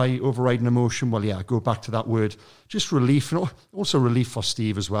what was my overriding emotion? Well, yeah, I go back to that word, just relief, and also relief for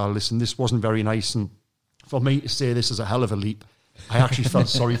Steve as well. Listen, this wasn't very nice, and for me to say this is a hell of a leap, I actually felt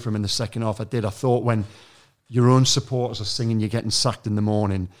sorry for him in the second half. I did. I thought when your own supporters are singing you're getting sacked in the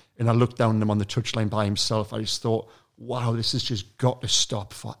morning, and I looked down at him on the touchline by himself, I just thought, wow, this has just got to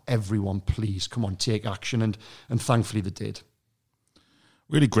stop for everyone. Please, come on, take action. And thankfully they did.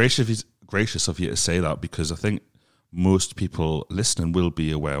 Really gracious of you to say that, because I think most people listening will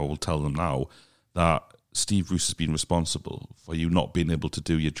be aware, or will tell them now, that Steve Bruce has been responsible for you not being able to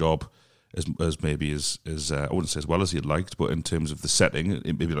do your job as maybe as I wouldn't say as well as you'd liked, but in terms of the setting,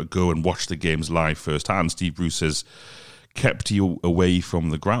 maybe like go and watch the games live firsthand. Steve Bruce has kept you away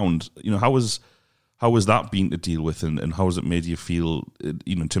from the ground. You know, how has that been to deal with, and how has it made you feel?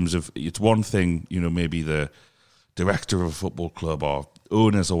 You know, in terms of, it's one thing, you know, maybe the director of a football club or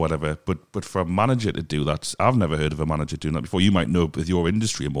owners or whatever, but for a manager to do that, I've never heard of a manager doing that before. You might know with your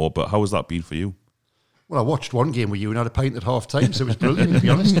industry more, but how has that been for you? Well, I watched one game with you and had a pint at half time, so it was brilliant, to be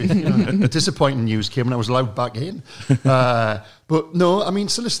honest with you. The disappointing news came and I was allowed back in. But no, I mean,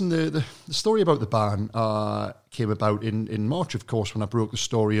 so listen, the story about the ban came about in March, of course, when I broke the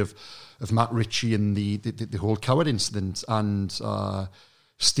story of Matt Ritchie and the whole coward incident. And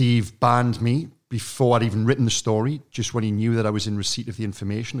Steve banned me before I'd even written the story, just when he knew that I was in receipt of the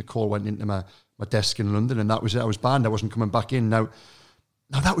information. The call went into my desk in London, and that was it. I was banned. I wasn't coming back in.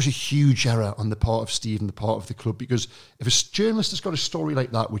 Now, that was a huge error on the part of Steve and the part of the club, because if a journalist has got a story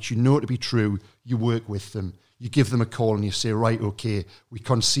like that, which you know to be true, you work with them. You give them a call and you say, right, okay, we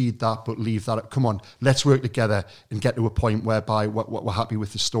concede that, but leave that. Come on, let's work together and get to a point whereby we're happy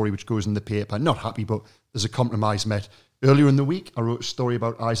with the story which goes in the paper. Not happy, but there's a compromise met. Earlier in the week, I wrote a story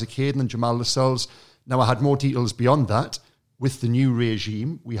about Isaac Hayden and Jamal Lascelles. Now, I had more details beyond that. With the new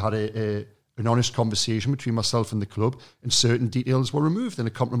regime, we had an honest conversation between myself and the club, and certain details were removed and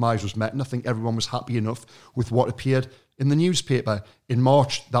a compromise was met, and I think everyone was happy enough with what appeared in the newspaper. In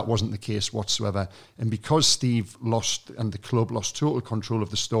March, that wasn't the case whatsoever, and because Steve lost and the club lost total control of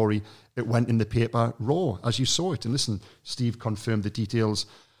the story, it went in the paper raw, as you saw it. And listen, Steve confirmed the details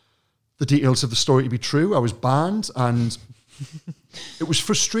of the story to be true. I was banned, and it was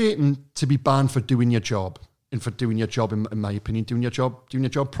frustrating to be banned for doing your job. And for doing your job, in my opinion, doing your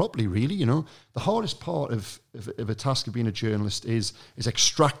job properly, really, you know. The hardest part of a task of being a journalist is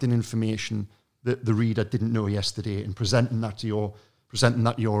extracting information that the reader didn't know yesterday and presenting that to your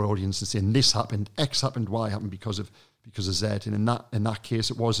audience and saying this happened, X happened, Y happened because of Z. And in that case,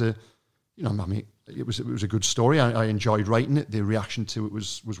 it was it was a good story. I enjoyed writing it. The reaction to it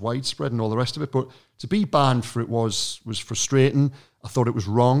was widespread and all the rest of it. But to be banned for it was frustrating. I thought it was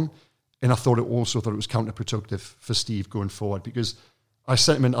wrong. And I thought it was counterproductive for Steve going forward, because I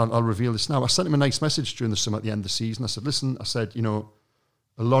sent him, I'll reveal this now, I sent him a nice message during the summer at the end of the season. I said, listen, you know,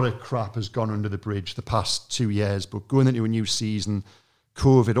 a lot of crap has gone under the bridge the past 2 years, but going into a new season,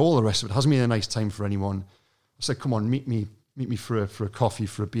 COVID, all the rest of it, hasn't been a nice time for anyone. I said, come on, meet me for a coffee,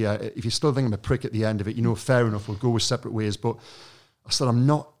 for a beer. If you still think I'm a prick at the end of it, you know, fair enough, we'll go with separate ways. But I said, I'm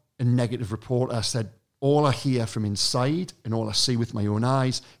not a negative reporter. I said, all I hear from inside and all I see with my own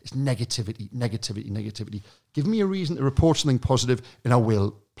eyes is negativity. Give me a reason to report something positive and I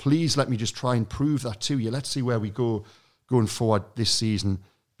will. Please let me just try and prove that to you. Let's see where we go going forward this season.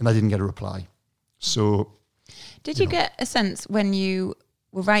 And I didn't get a reply. So, Did you get a sense when you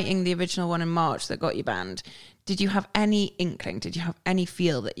were writing the original one in March that got you banned, did you have any inkling, did you have any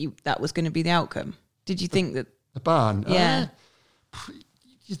feel that that was going to be the outcome? Did you think that... The ban? Yeah.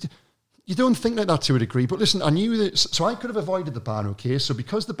 You don't think like that to a degree, but listen, I knew that, so I could have avoided the ban, okay? So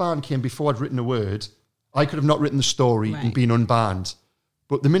because the ban came before I'd written a word, I could have not written the story and been unbanned.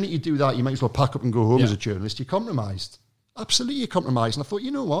 But the minute you do that, you might as well pack up and go home as a journalist. You're compromised. Absolutely, you're compromised. And I thought,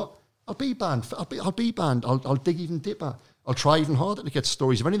 you know what? I'll be banned. I'll be banned. I'll dig even deeper. I'll try even harder to get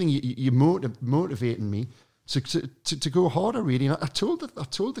stories. If anything, you're motivating me to go harder, really. And I told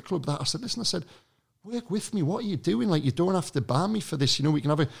the club that. I said, listen, work with me. What are you doing? Like, you don't have to ban me for this. You know, we can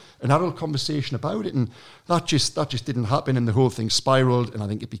have an adult conversation about it. And that just didn't happen, and the whole thing spiraled, and I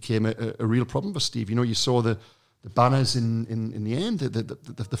think it became a real problem for Steve. You know, you saw the banners in the end,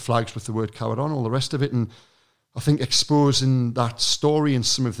 the flags with the word coward on, all the rest of it. And I think exposing that story and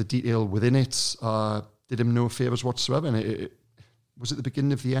some of the detail within it did him no favours whatsoever. And was it the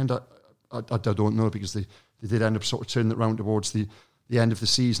beginning of the end? I don't know, because they did end up sort of turning it around towards the the end of the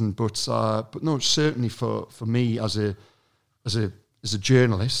season. But no, certainly for me as a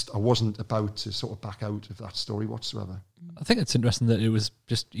journalist, I wasn't about to sort of back out of that story whatsoever. I think it's interesting that it was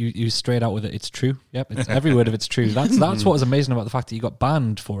just you straight out with it. It's true. Yep, it's every word of it's true. That's what was amazing about the fact that you got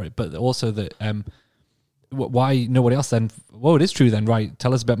banned for it, but also that why nobody else then? Well, it is true then, right?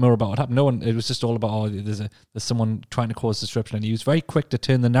 Tell us a bit more about what happened. No one. It was just all about there's someone trying to cause disruption, and he was very quick to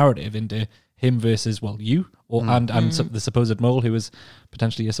turn the narrative into him versus you and the supposed mole who was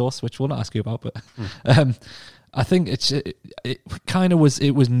potentially a source, which we'll not ask you about, but. I think it kind of was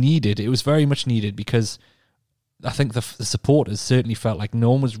needed. It was very much needed because I think the supporters certainly felt like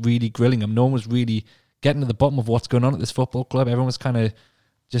no one was really grilling them. No one was really getting to the bottom of what's going on at this football club. Everyone was kind of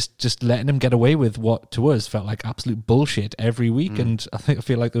just letting them get away with what to us felt like absolute bullshit every week. And I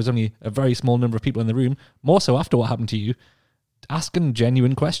feel like there was only a very small number of people in the room, more so after what happened to you, asking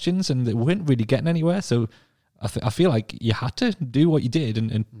genuine questions, and they weren't really getting anywhere. So I feel like you had to do what you did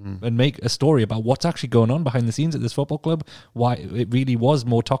and make a story about what's actually going on behind the scenes at this football club, why it really was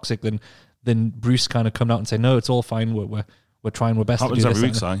more toxic than Bruce kind of coming out and saying, no, it's all fine, we're trying our best to do this. Happens every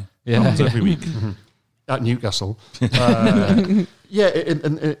week, Si. Yeah. Happens every week. At Newcastle. And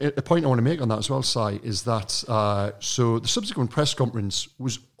a point I want to make on that as well, Si, is that so the subsequent press conference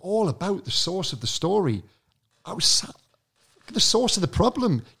was all about the source of the story. I was sat the source of the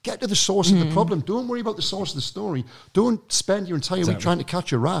problem. Get to the source of the problem. Don't worry about the source of the story. Don't spend your entire week trying to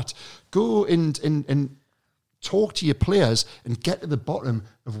catch a rat. Go and talk to your players and get to the bottom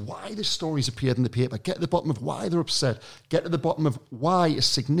of why this story's appeared in the paper. Get to the bottom of why they're upset. Get to the bottom of why a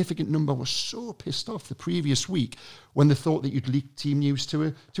significant number was so pissed off the previous week when they thought that you'd leaked team news to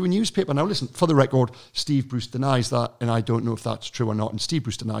a newspaper. Now listen, for the record, Steve Bruce denies that, and I don't know if that's true or not, and Steve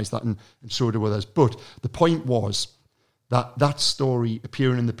Bruce denies that, and so do others. But the point was that story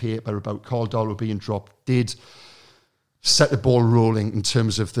appearing in the paper about Carl Darlow being dropped did set the ball rolling in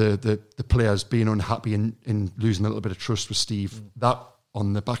terms of the players being unhappy and losing a little bit of trust with Steve. That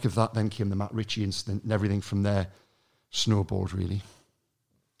on the back of that then came the Matt Ritchie incident, and everything from there snowballed really.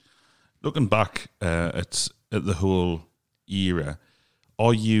 Looking back at the whole era,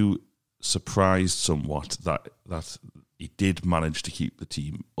 are you surprised somewhat that he did manage to keep the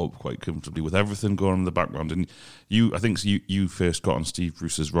team up quite comfortably with everything going on in the background? And I think you first got on Steve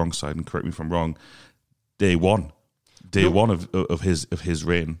Bruce's wrong side, and correct me if I'm wrong, day one of his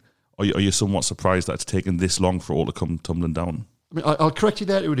reign. Are you somewhat surprised that it's taken this long for all to come tumbling down? I mean, I'll correct you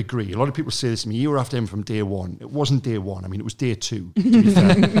there to a degree. A lot of people say this to me, you were after him from day one. It wasn't day one. I mean, it was day two, to be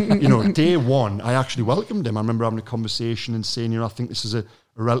fair. Day one, I actually welcomed him. I remember having a conversation and saying, I think this is a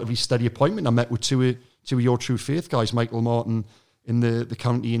relatively steady appointment. I met with two of your True Faith guys, Michael Martin in the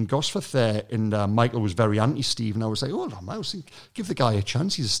county in Gosforth there, and Michael was very anti-Steve, and I was like, hold on, Miles, give the guy a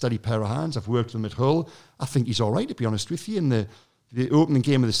chance. He's a steady pair of hands. I've worked with him at Hull. I think he's all right, to be honest with you. And the opening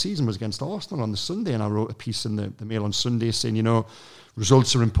game of the season was against Arsenal on the Sunday, and I wrote a piece in the Mail on Sunday saying,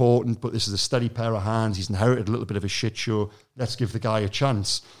 results are important, but this is a steady pair of hands. He's inherited a little bit of a shit show. Let's give the guy a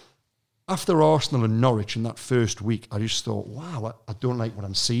chance. After Arsenal and Norwich in that first week, I just thought, wow, I don't like what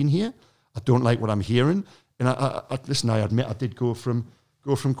I'm seeing here. I don't like what I'm hearing. And I admit I did go from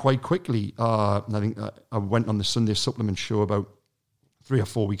quite quickly. And I think I went on the Sunday supplement show about 3 or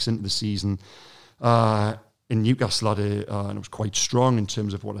 4 weeks into the season. In Newcastle, and it was quite strong in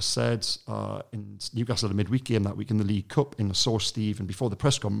terms of what I said. In Newcastle had a midweek game that week in the League Cup, and I saw Steve, and before the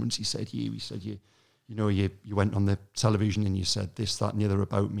press conference, he said, you went on the television and you said this, that, and the other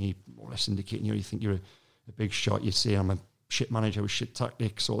about me, more or less indicating, you think you're a big shot. You say I'm a shit manager with shit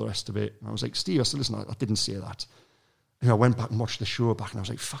tactics, all the rest of it. And I was like, Steve, I said, listen, I didn't say that. And I went back and watched the show back, and I was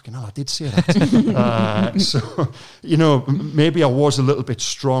like, fucking hell, I did say that. So, maybe I was a little bit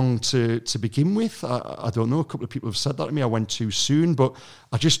strong to begin with. I don't know. A couple of people have said that to me. I went too soon, but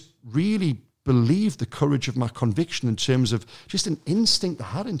I just really believed the courage of my conviction in terms of just an instinct I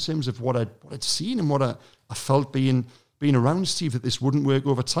had in terms of what I'd seen and what I felt being around Steve, that this wouldn't work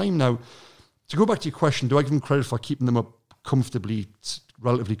over time. Now, to go back to your question, do I give him credit for keeping them up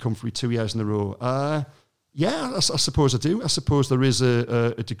relatively comfortably 2 years in a row? Yeah, I suppose I do. I suppose there is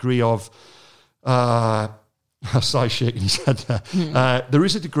a degree of... Sai shaking his head there. There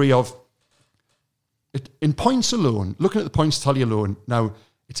is a degree of... in points alone, looking at the points tally alone, now,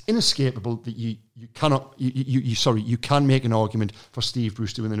 it's inescapable that you can make an argument for Steve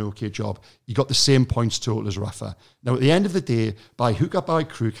Bruce doing an okay job. You got the same points total as Rafa. Now, at the end of the day, by hook or by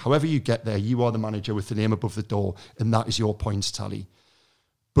crook, however you get there, you are the manager with the name above the door, and that is your points tally.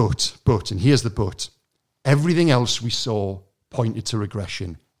 But, and here's the but, everything else we saw pointed to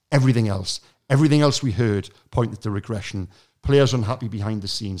regression. Everything else we heard pointed to regression. players unhappy behind the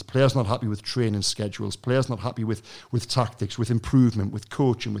scenes, players not happy with training schedules, players not happy with tactics, with improvement, with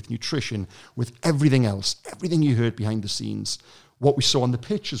coaching, with nutrition, with everything else, everything you heard behind the scenes. What we saw on the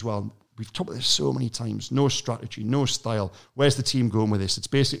pitch as well, we've talked about this so many times, no strategy, no style. Where's the team going with this? It's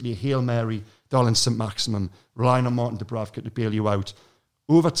basically a Hail Mary, Darling St. Maximum, relying on Martin Dubravka to bail you out.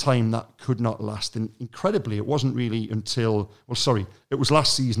 Over time, that could not last. And incredibly, it wasn't really until, it was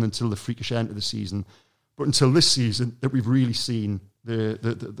last season until the freakish end of the season, but until this season that we've really seen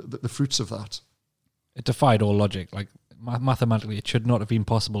the fruits of that. It defied all logic. Like, mathematically, it should not have been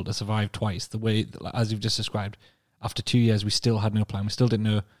possible to survive twice. The way, as you've just described, after 2 years, we still had no plan. We still didn't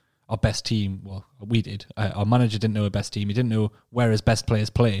know our best team. Well, we did. Our manager didn't know our best team. He didn't know where his best players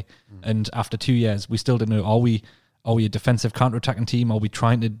play. And after 2 years, we still didn't know, are we a defensive counter-attacking team? What are we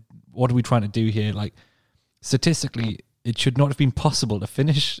trying to do here? Like, statistically, it should not have been possible to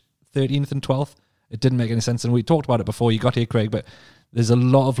finish 13th and 12th. It didn't make any sense. And we talked about it before you got here, Craig, but there's a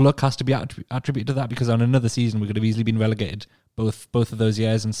lot of luck has to be attributed to that, because on another season, we could have easily been relegated both of those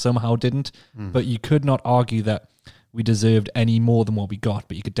years and somehow didn't. But you could not argue that we deserved any more than what we got,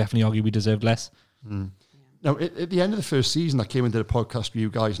 but you could definitely argue we deserved less. Now, at the end of the first season, I came and did a podcast with you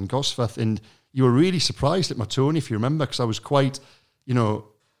guys in Gosforth, and you were really surprised at my tone, if you remember, because I was quite, you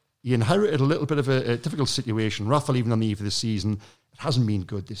inherited a little bit of a difficult situation. Rafa leaving on the eve of the season. It hasn't been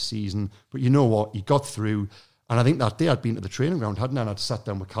good this season, but you know what? You got through. And I think that day I'd been to the training ground, hadn't I? And I'd sat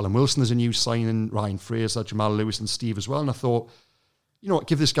down with Callum Wilson as a new signing, Ryan Fraser, Jamal Lewis and Steve as well. And I thought, you know what,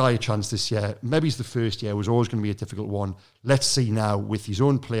 give this guy a chance this year. Maybe it's the first year. It was always going to be a difficult one. Let's see now with his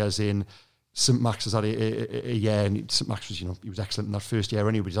own players in. St. Max has had a year, and St. Max was, he was excellent in that first year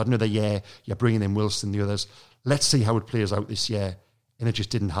anyway. He's had another year. You're bringing in Wilson, the others. Let's see how it plays out this year. And it just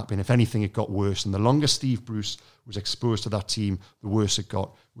didn't happen. If anything, it got worse. And the longer Steve Bruce was exposed to that team, the worse it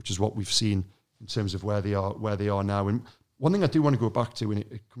got, which is what we've seen in terms of where they are now. And one thing I do want to go back to, and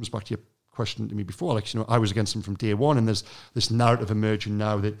it comes back to your question to me before, Alex, I was against him from day one, and there's this narrative emerging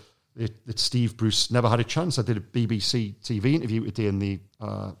now that Steve Bruce never had a chance. I did a BBC TV interview today, and the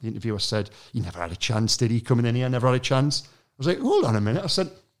interviewer said, "He never had a chance, did he, coming in here? Never had a chance." I was like, hold on a minute. I said,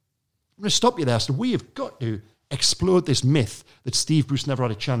 I'm going to stop you there. I said, we have got to explode this myth that Steve Bruce never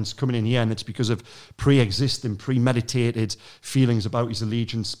had a chance coming in here, and it's because of pre-existing, premeditated feelings about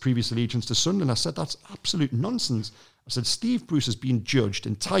his previous allegiance to Sunderland. I said, that's absolute nonsense. I said, Steve Bruce has been judged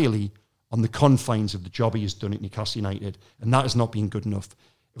entirely on the confines of the job he has done at Newcastle United, and that has not been good enough.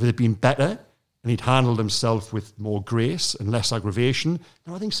 If it had been better and he'd handled himself with more grace and less aggravation,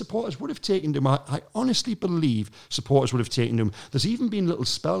 now I think supporters would have taken to him. I honestly believe supporters would have taken to him. There's even been little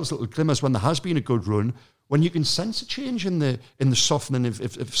spells, little glimmers when there has been a good run, when you can sense a change in the softening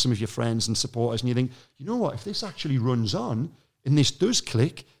of some of your friends and supporters, and you think, you know what, if this actually runs on and this does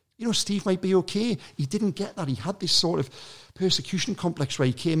click, Steve might be okay. He didn't get that. He had this sort of persecution complex where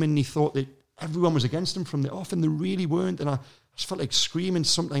he came in and he thought that everyone was against him from the off, and they really weren't. And I just felt like screaming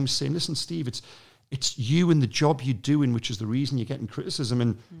sometimes, saying, listen, Steve, it's you and the job you're doing, which is the reason you're getting criticism.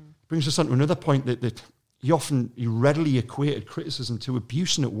 And brings us on to another point that you readily equated criticism to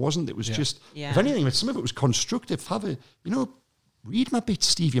abuse, and it wasn't. It was just, if anything, some of it was constructive. Read my bit,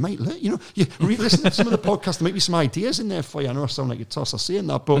 Steve. You might learn, you listen to some of the podcast. There might be some ideas in there for you. I know I sound like a tosser saying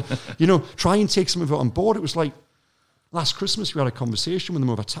that, but, try and take some of it on board. It was like last Christmas, we had a conversation with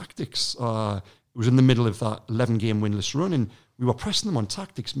them over tactics. It was in the middle of that 11-game winless run, and we were pressing them on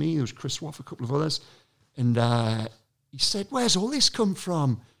tactics. Me, there was Chris Waff, a couple of others. And he said, where's all this come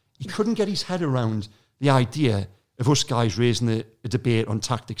from? He couldn't get his head around the idea of us guys raising a debate on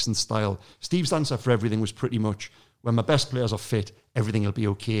tactics and style. Steve's answer for everything was pretty much, when my best players are fit, everything will be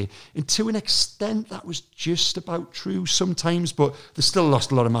okay. And to an extent, that was just about true sometimes, but they still lost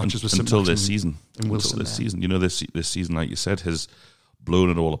a lot of matches with until this season. This season, like you said, has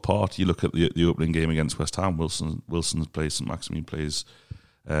blown it all apart. You look at the opening game against West Ham. Wilson plays, St. Maximin plays,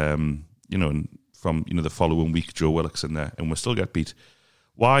 and from the following week, Joe Willock's in there, and we'll still get beat.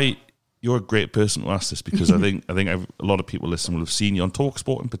 Why? You're a great person to ask this, because I think a lot of people listening will have seen you on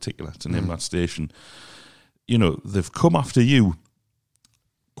TalkSport in particular, to name that station. They've come after you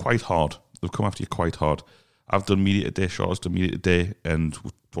quite hard. I've done media today, Charles done media today, and we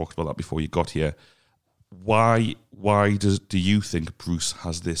talked about that before you got here. Why do you think Bruce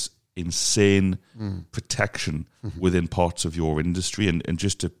has this insane protection within parts of your industry? And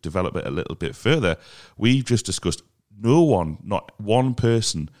just to develop it a little bit further, we've just discussed not one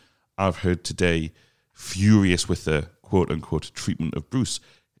person I've heard today furious with the quote-unquote treatment of Bruce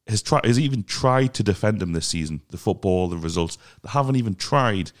has even tried to defend him this season. The football, the results, they haven't even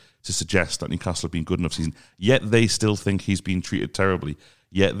tried to suggest that Newcastle have been good enough season, yet they still think he's been treated terribly.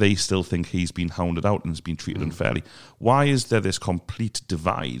 yet they still think he's been hounded out and has been treated unfairly. Why is there this complete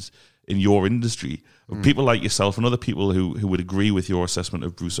divide in your industry of people like yourself and other people who would agree with your assessment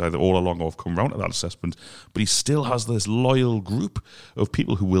of Bruce either all along or have come round to that assessment, but he still has this loyal group of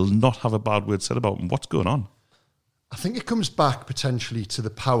people who will not have a bad word said about him? What's going on? I think it comes back potentially to the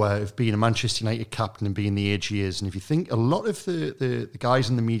power of being a Manchester United captain and being the age he is. And if you think a lot of the guys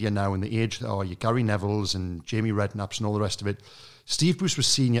in the media now and the age that are your Gary Nevilles and Jamie Redknapp's and all the rest of it, Steve Bruce was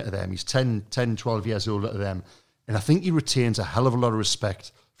senior to them. He's 10, 12 years older to them. And I think he retains a hell of a lot of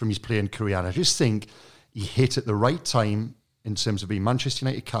respect from his playing career. And I just think he hit at the right time in terms of being Manchester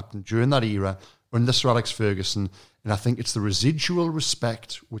United captain during that era under Sir Alex Ferguson. And I think it's the residual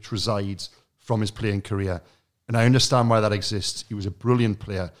respect which resides from his playing career. And I understand why that exists. He was a brilliant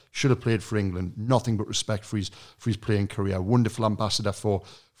player, should have played for England, nothing but respect for his playing career, wonderful ambassador for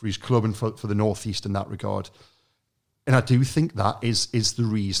his club and for the North East in that regard. And I do think that is the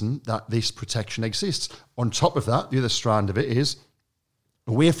reason that this protection exists. On top of that, the other strand of it is,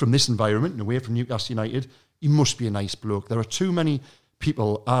 away from this environment and away from Newcastle United, he must be a nice bloke. There are too many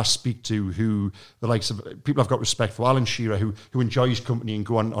people I speak to who, the likes of people I've got respect for, Alan Shearer, who enjoy his company and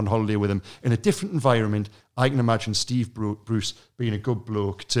go on holiday with him. In a different environment, I can imagine Steve Bruce being a good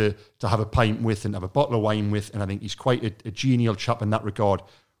bloke to have a pint with and have a bottle of wine with, and I think he's quite a genial chap in that regard.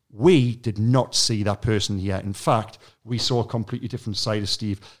 We did not see that person here. In fact, we saw a completely different side of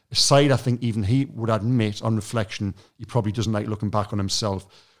Steve. A side I think even he would admit on reflection, he probably doesn't like looking back on himself.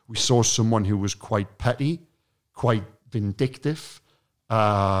 We saw someone who was quite petty, quite vindictive,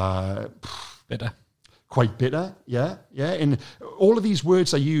 bitter. Quite bitter, yeah. And all of these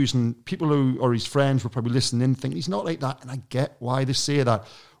words I use, and people who are his friends will probably listen in and think, he's not like that. And I get why they say that.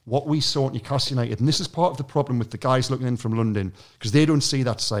 What we saw at Newcastle United, and this is part of the problem with the guys looking in from London, because they don't see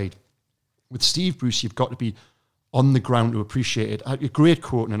that side. With Steve Bruce, you've got to be on the ground to appreciate it. A great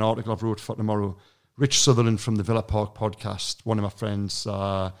quote in an article I've wrote for tomorrow. Rich Sutherland from the Villa Park podcast, one of my friends who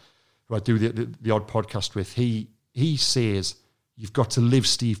I do the odd podcast with, he says, you've got to live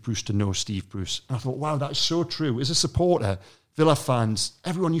Steve Bruce to know Steve Bruce. And I thought, wow, that's so true. As a supporter, Villa fans,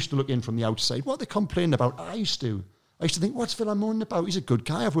 everyone used to look in from the outside. What they complained about, I used to think, what's Villa moaning about? He's a good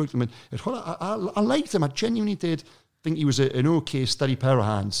guy. I've worked with him at Hull. I liked him. I genuinely did think he was an okay, steady pair of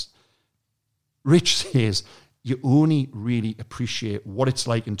hands. Rich says, you only really appreciate what it's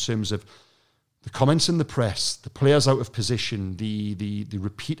like in terms of the comments in the press, the players out of position, the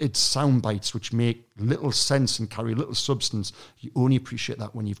repeated sound bites which make little sense and carry little substance. You only appreciate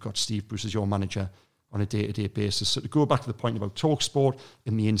that when you've got Steve Bruce as your manager on a day-to-day basis. So to go back to the point about TalkSport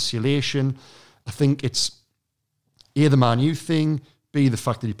and the insulation, I think it's A, the Man U thing, B, the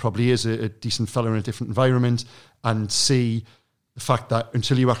fact that he probably is a decent fella in a different environment, and C, the fact that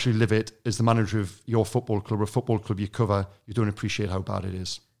until you actually live it as the manager of your football club or a football club you cover, you don't appreciate how bad it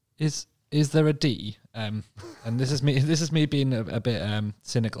is. Is there a D? And this is me being a bit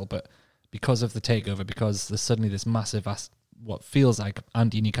cynical, but because of the takeover, because there's suddenly this massive, what feels like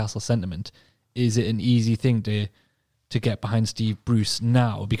anti-Newcastle sentiment, is it an easy thing to get behind Steve Bruce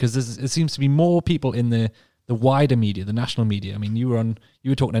now? Because it seems to be more people in the wider media, the national media. I mean, you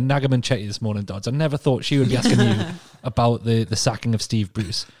were talking to Nagaman Chetty this morning, Dodds. I never thought she would be asking you about the sacking of Steve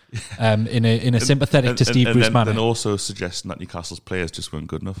Bruce in a sympathetic to Steve Bruce manner. And also suggesting that Newcastle's players just weren't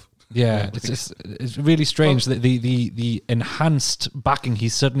good enough. Yeah, it's really strange that the enhanced backing he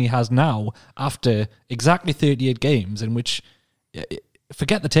suddenly has now after exactly 38 games in which,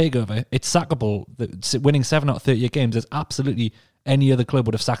 forget the takeover, it's sackable. Winning 7 out of 38 games is absolutely any other club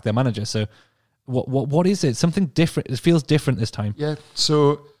would have sacked their manager. So what is it? Something different. It feels different this time. Yeah,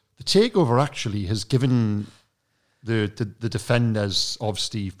 so the takeover actually has given the defenders of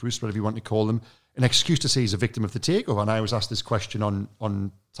Steve Bruce, whatever you want to call them, an excuse to say he's a victim of the takeover. And I was asked this question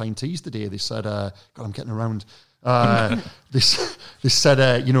on Tyne Tees today. They said, God, I'm getting around. They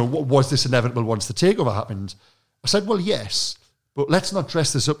said, was this inevitable once the takeover happened? I said, well, yes, but let's not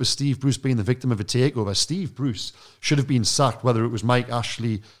dress this up as Steve Bruce being the victim of a takeover. Steve Bruce should have been sacked, whether it was Mike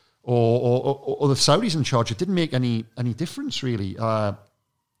Ashley or the Saudis in charge. It didn't make any difference, really.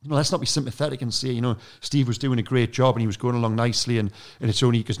 Let's not be sympathetic and say, Steve was doing a great job and he was going along nicely and it's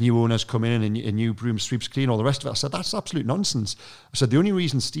only because new owners come in and a new broom sweeps clean, all the rest of it. I said, that's absolute nonsense. I said, the only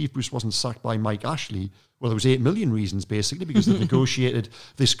reason Steve Bruce wasn't sacked by Mike Ashley, well, there was 8 million reasons, basically, because they negotiated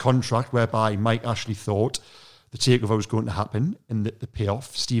this contract whereby Mike Ashley thought the takeover was going to happen and the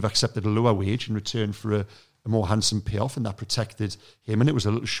payoff. Steve accepted a lower wage in return for a more handsome payoff, and that protected him. And it was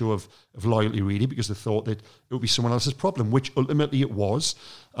a little show of loyalty, really, because they thought that it would be someone else's problem, which ultimately it was.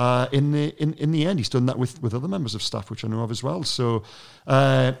 In the end, he's done that with other members of staff, which I know of as well. So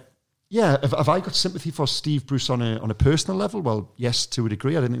Yeah, have I got sympathy for Steve Bruce on a personal level? Well, yes, to a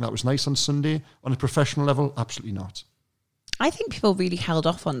degree. I didn't think that was nice on Sunday. On a professional level, absolutely not. I think people really held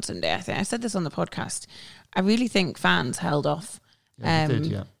off on Sunday. I said this on the podcast. I really think fans held off. Yeah, they did,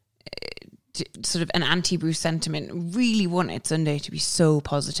 yeah. Sort of an anti-Bruce sentiment. Really wanted Sunday to be so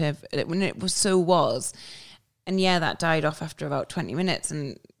positive when it was. And yeah, that died off after about 20 minutes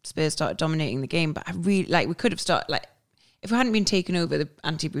and Spurs started dominating the game. But I really, we could have started, if we hadn't been taken over, the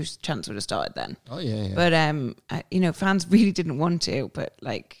anti-Bruce chants would have started then. Oh, yeah. But, fans really didn't want to, but,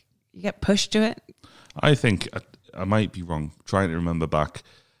 you get pushed to it. I think, I might be wrong, trying to remember back,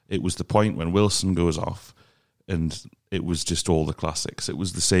 it was the point when Wilson goes off and it was just all the classics. It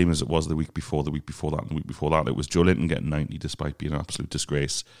was the same as it was the week before that, and the week before that. It was Joe Linton getting 90 despite being an absolute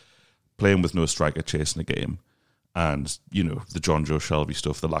disgrace, playing with no striker, chasing a game. And, the John Joe Shelby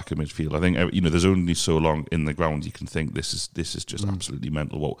stuff, the lack of midfield. I think, there's only so long in the ground you can think this is just absolutely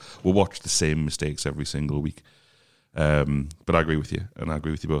mental. We'll watch the same mistakes every single week. But I agree with you, and I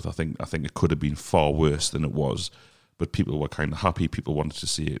agree with you both. I think it could have been far worse than it was, but people were kind of happy. People wanted to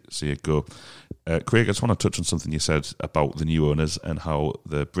see it go. Craig, I just want to touch on something you said about the new owners and how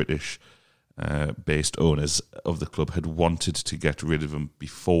the British based owners of the club had wanted to get rid of him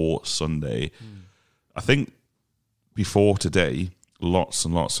before Sunday. I think before today, lots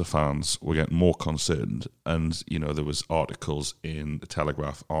and lots of fans were getting more concerned, and there was articles in the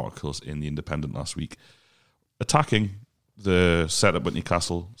Telegraph, articles in the Independent last week attacking the setup at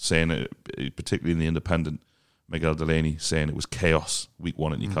Newcastle, saying it, particularly in the Independent, Miguel Delaney saying it was chaos week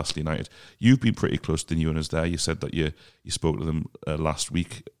 1 at Newcastle United. You've been pretty close to the new owners there. You said that you spoke to them last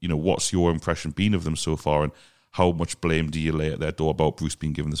week. What's your impression been of them so far, and how much blame do you lay at their door about Bruce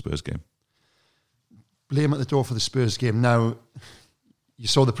being given the Spurs game? Blame at the door for the Spurs game. Now, you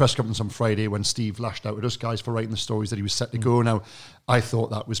saw the press conference on Friday when Steve lashed out at us guys for writing the stories that he was set to go. Now, I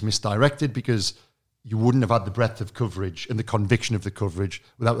thought that was misdirected because you wouldn't have had the breadth of coverage and the conviction of the coverage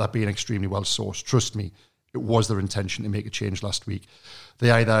without that being extremely well sourced. Trust me, it was their intention to make a change last week. They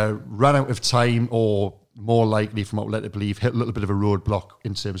either ran out of time or, more likely, from what we're led to believe, hit a little bit of a roadblock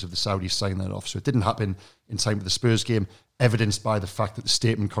in terms of the Saudis signing that off. So it didn't happen in time for the Spurs game, evidenced by the fact that the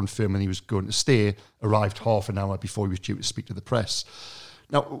statement confirming he was going to stay arrived half an hour before he was due to speak to the press.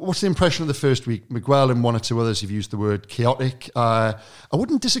 Now, what's the impression of the first week? Miguel and one or two others have used the word chaotic. I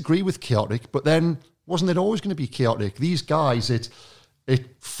wouldn't disagree with chaotic, but then wasn't it always going to be chaotic? These guys, at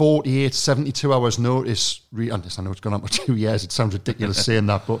 48, 72 hours notice, I know it's gone on for 2 years, it sounds ridiculous saying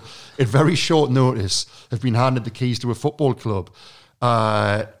that, but at very short notice have been handed the keys to a football club.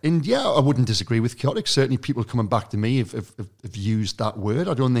 And yeah, I wouldn't disagree with chaotic. Certainly people coming back to me have used that word.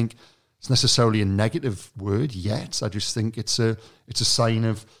 I don't think it's necessarily a negative word yet. I just think it's a sign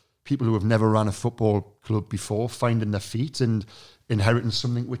of people who have never ran a football club before finding their feet and inheriting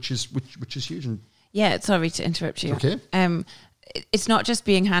something which is huge. And yeah, sorry to interrupt you. Okay. It's not just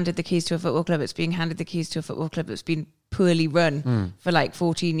being handed the keys to a football club, it's being handed the keys to a football club that's been poorly run for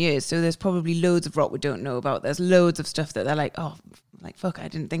 14 years. So there's probably loads of rot we don't know about. There's loads of stuff that they're fuck, I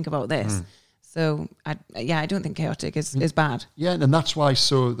didn't think about this. So I don't think chaotic is bad. Yeah, and that's why,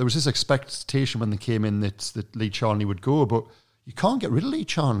 so there was this expectation when they came in that Lee Charnley would go, but you can't get rid of Lee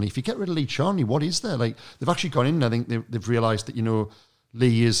Charnley. If you get rid of Lee Charnley, what is there? They've actually gone in, I think they've realised that,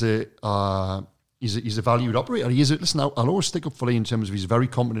 Lee is he's a valued operator. Listen, I'll always stick up for Lee in terms of he's a very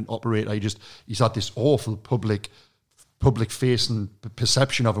competent operator. He's had this awful public-facing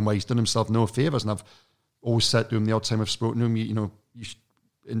perception of him where he's done himself no favours, and I've always said to him the odd time I've spoken to him,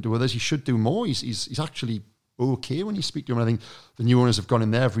 and to others, he should do more. He's actually okay when you speak to him. And I think the new owners have gone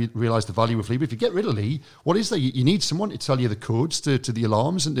in there, have realised the value of Lee. But if you get rid of Lee, what is there? You need someone to tell you the codes to the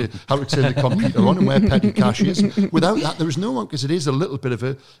alarms and to how to turn the computer on and where petty cash is. Without that, there is no one, because it is a little bit of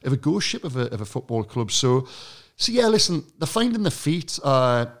a ghost ship of a football club. So yeah, listen, they're finding their feet.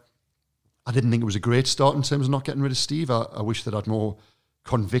 I didn't think it was a great start in terms of not getting rid of Steve. I wish they'd had more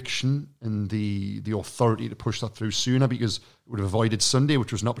conviction and the authority to push that through sooner, because it would have avoided Sunday,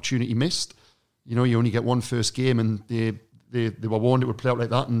 which was an opportunity missed. You only get one first game, and they were warned it would play out like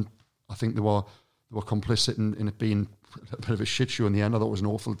that, and I think they were complicit in it being a bit of a shit show in the end. I thought it was an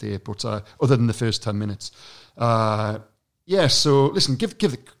awful day, but other than the first 10 minutes. So listen, give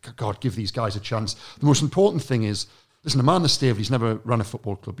these guys a chance. The most important thing is, listen, Amanda Staveley's never run a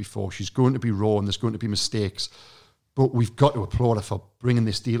football club before. She's going to be raw and there's going to be mistakes. But we've got to applaud her for bringing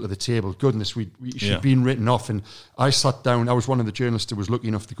this deal to the table. Goodness, she'd been written off. And I sat down. I was one of the journalists who was lucky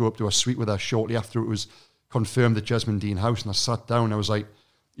enough to go up to her suite with her shortly after it was confirmed at Jesmond Dean House. And I sat down. I was like,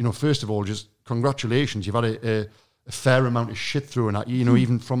 first of all, just congratulations. You've had a fair amount of shit thrown at you,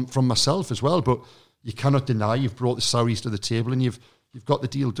 even from myself as well. But you cannot deny you've brought the Saudis to the table and you've you've got the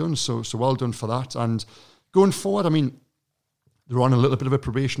deal done. So well done for that. And going forward, I mean, they're on a little bit of a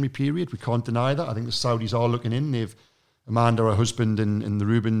probationary period. We can't deny that. I think the Saudis are looking in. Amanda, her husband, and the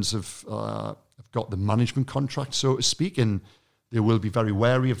Rubens have got the management contract, so to speak, and they will be very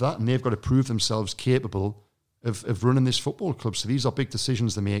wary of that, and they've got to prove themselves capable of running this football club. So these are big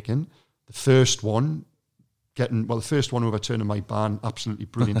decisions they're making. The first one overturning my ban, absolutely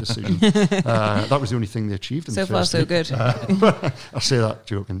brilliant decision. That was the only thing they achieved. So far, so good. I say that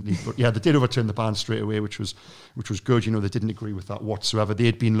jokingly, but yeah, they did overturn the ban straight away, which was good. You know, they didn't agree with that whatsoever. They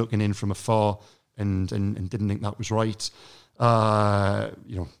had been looking in from afar and didn't think that was right.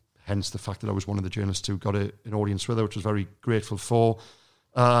 You know, hence the fact that I was one of the journalists who got an audience with her, which I was very grateful for.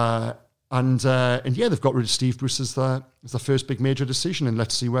 And yeah, they've got rid of Steve Bruce as their first big major decision, and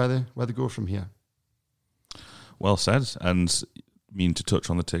let's see where they go from here. Well said. And mean to touch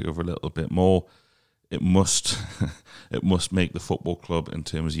on the takeover a little bit more. It must make the football club, in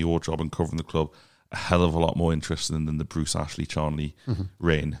terms of your job and covering the club, a hell of a lot more interesting than the Bruce Ashley Charnley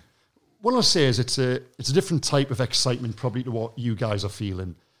reign. What I'll say is it's a different type of excitement probably to what you guys are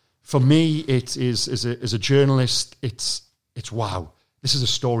feeling. For me, it is as a journalist, it's wow. This is a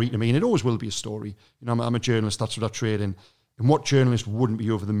story to me, and it always will be a story. You know, I'm a journalist, that's what I trade in. And what journalist wouldn't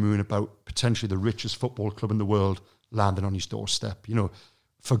be over the moon about potentially the richest football club in the world landing on his doorstep? You know,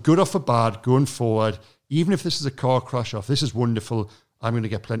 for good or for bad, going forward, even if this is a car crash or if this is wonderful, I'm going to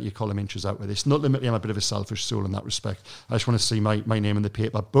get plenty of column inches out with this. Not limiting, I'm a bit of a selfish soul in that respect. I just want to see my name in the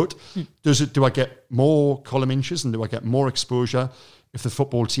paper. But do I get more column inches and do I get more exposure if the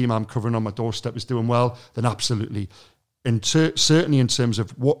football team I'm covering on my doorstep is doing well? Then absolutely. And certainly in terms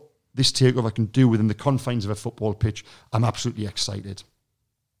of what this takeover can do within the confines of a football pitch, I'm absolutely excited.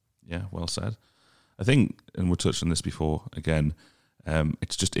 Yeah, well said. I think, and we touched on this before, again,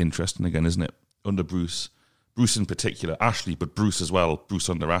 it's just interesting again, isn't it? Under Bruce in particular, Ashley, but Bruce as well, Bruce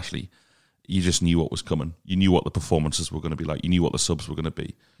under Ashley, you just knew what was coming. You knew what the performances were going to be like. You knew what the subs were going to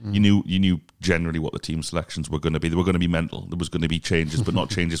be. You knew generally what the team selections were going to be. They were going to be mental. There was going to be changes, but not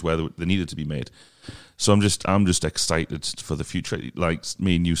changes where they needed to be made. So I'm just excited for the future. Like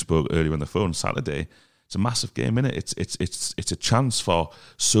me and you spoke earlier on the phone, Saturday, it's a massive game, innit? It's a chance for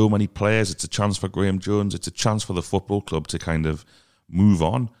so many players. It's a chance for Graham Jones. It's a chance for the football club to kind of move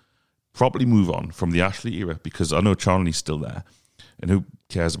on, probably move on from the Ashley era, because I know Charnley's still there. And who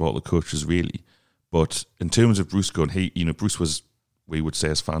cares about the coaches really? But in terms of Bruce going, Bruce was, we would say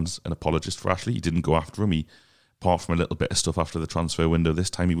as fans, an apologist for Ashley. He didn't go after him. Apart from a little bit of stuff after the transfer window, this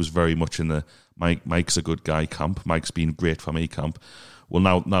time he was very much in the Mike's a good guy camp. Mike's been great for me camp. Well,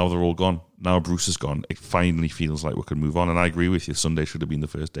 now they're all gone. Now Bruce is gone. It finally feels like we can move on. And I agree with you. Sunday should have been the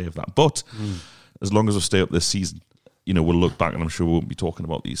first day of that. But as long as we stay up this season, we'll look back and I'm sure we won't be talking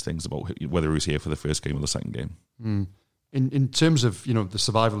about these things, about whether he was here for the first game or the second game. In terms of, the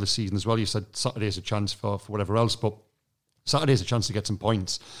survival of the season as well, you said Saturday's a chance for whatever else, but Saturday's a chance to get some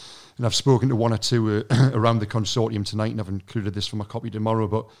points. And I've spoken to one or two around the consortium tonight, and I've included this for my copy tomorrow,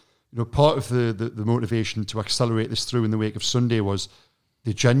 but part of the motivation to accelerate this through in the wake of Sunday was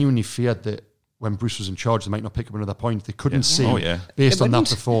they genuinely feared that when Bruce was in charge, they might not pick up another point. They couldn't see, based on that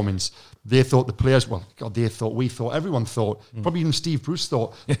performance. They thought the players, we thought, everyone thought, probably even Steve Bruce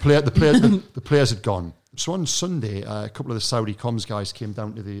thought, the players had gone. So on Sunday, a couple of the Saudi comms guys came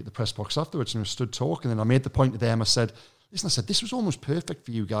down to the press box afterwards and stood talking, and I made the point to them, I said, this was almost perfect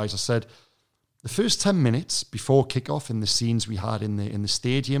for you guys. I said, the first 10 minutes before kickoff and the scenes we had in the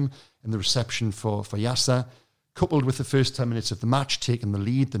stadium and the reception for Yasser, coupled with the first 10 minutes of the match, taking the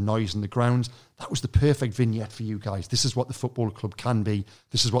lead, the noise in the ground, that was the perfect vignette for you guys. This is what the football club can be.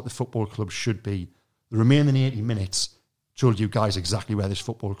 This is what the football club should be. The remaining 80 minutes told you guys exactly where this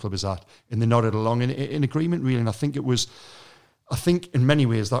football club is at. And they nodded along in agreement, really. And I think in many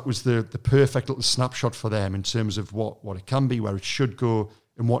ways that was the perfect little snapshot for them in terms of what it can be, where it should go,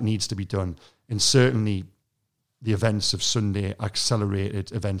 and what needs to be done. And certainly the events of Sunday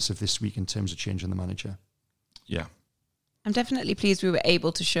accelerated events of this week in terms of changing the manager. Yeah. I'm definitely pleased we were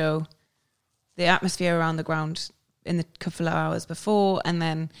able to show the atmosphere around the ground in the couple of hours before, and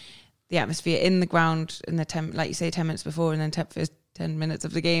then the atmosphere in the ground in the 10 minutes before, and then first 10 minutes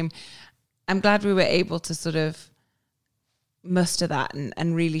of the game. I'm glad we were able to sort of muster that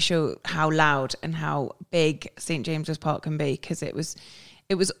and really show how loud and how big St. James's Park can be, because it was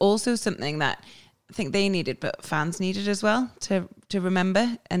also something that I think they needed, but fans needed as well, to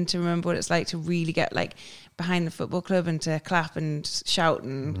remember, and to remember what it's like to really get like behind the football club and to clap and shout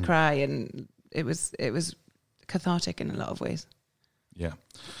and cry, and it was cathartic in a lot of ways. Yeah.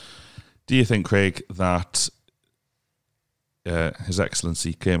 Do you think, Craig, that His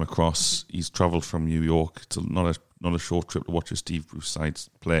Excellency came across, he's travelled from New York to not not a short trip to watch a Steve Bruce side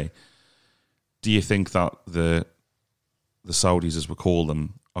play. Do you think that the Saudis, as we call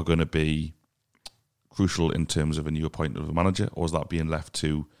them, are going to be crucial in terms of a new appointment of a manager, or is that being left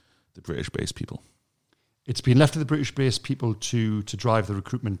to the British-based people? It's been left to the British-based people to drive the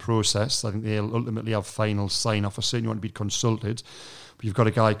recruitment process. I think they'll ultimately have final sign-off. I certainly want to be consulted. But you've got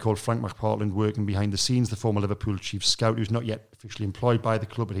a guy called Frank McPartland working behind the scenes, the former Liverpool chief scout, who's not yet officially employed by the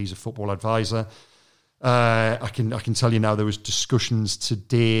club, but he's a football advisor. I can tell you now there was discussions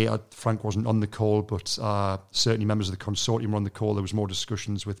today. Frank wasn't on the call, but certainly members of the consortium were on the call. There was more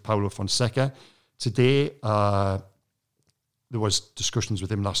discussions with Paulo Fonseca today. There was discussions with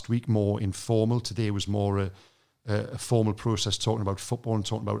him last week, more informal. Today was more a formal process, talking about football and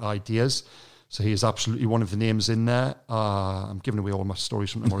talking about ideas. So he is absolutely one of the names in there. I'm giving away all my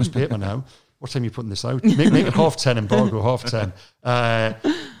stories from tomorrow's paper now. What time are you putting this out? Make it 10:30, embargo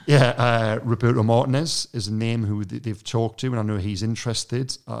 10:30. Roberto Martinez is a name who they've talked to, and I know he's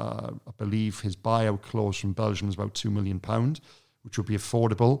interested. I believe his buyout clause from Belgium is about £2 million, which would be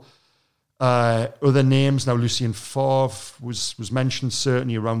affordable. Other names, now Lucien Favre was mentioned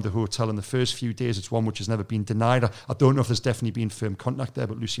certainly around the hotel in the first few days. It's one which has never been denied. I don't know if there's definitely been firm contact there,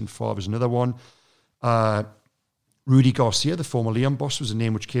 but Lucien Favre is another one. Rudy Garcia, the former Lyon boss, was a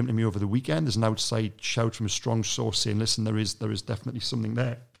name which came to me over the weekend. There's an outside shout from a strong source saying, listen, there is definitely something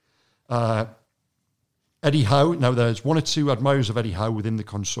there. Eddie Howe, now there's one or two admirers of Eddie Howe within the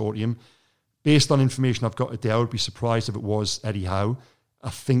consortium. Based on information I've got today, I would be surprised if it was Eddie Howe. I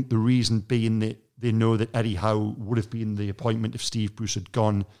think the reason being that they know that Eddie Howe would have been the appointment if Steve Bruce had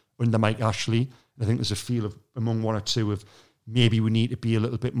gone under Mike Ashley. I think there's a feel among one or two of maybe we need to be a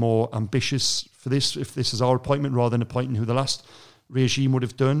little bit more ambitious for this, if this is our appointment, rather than appointing who the last regime would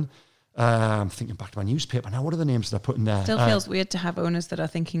have done. I'm thinking back to my newspaper now. What are the names that I put in there? Still feels weird to have owners that are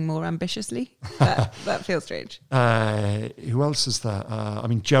thinking more ambitiously. That feels strange. Who else is there?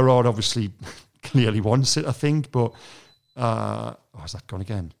 Gerrard obviously clearly wants it, I think, but... has that gone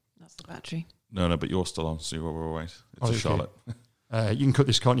again? That's the battery. No, but you're still on, so we're all right. It's Charlotte. You can cut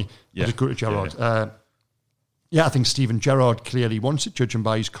this, can't you? Yeah. I'll just go to Gerrard. I think Steven Gerrard clearly wants it, judging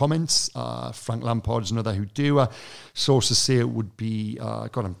by his comments. Frank Lampard is another who do. Sources say it would be...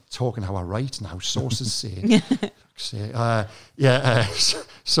 God, I'm talking how I write now. Sources say...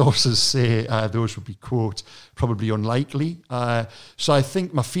 sources say those would be, quote, probably unlikely. So I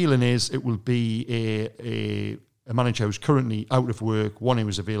think my feeling is it will be a manager who's currently out of work, one who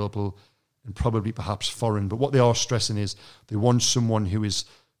is available, and probably perhaps foreign. But what they are stressing is they want someone who is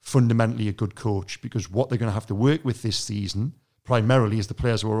fundamentally a good coach, because what they're going to have to work with this season primarily is the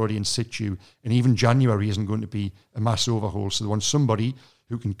players who are already in situ, and even January isn't going to be a mass overhaul. So they want somebody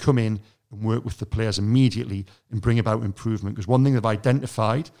who can come in and work with the players immediately and bring about improvement. Because one thing they've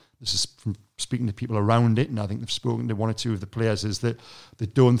identified, this is from speaking to people around it, and I think they've spoken to one or two of the players, is that they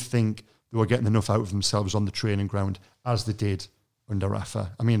don't think they were getting enough out of themselves on the training ground as they did under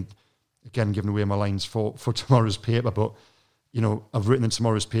Rafa. I mean, again, giving away my lines for tomorrow's paper, but, I've written in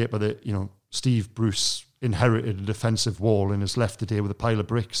tomorrow's paper that, Steve Bruce inherited a defensive wall and has left the day with a pile of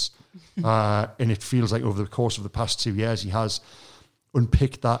bricks. And it feels like over the course of the past 2 years, he has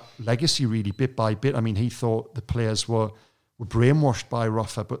unpicked that legacy really bit by bit. I mean, he thought the players were brainwashed by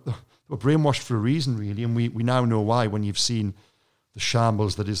Rafa, but they were brainwashed for a reason, really. And we now know why when you've seen the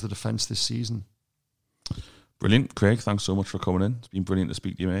shambles that is the defence this season. Brilliant. Craig, thanks so much for coming in. It's been brilliant to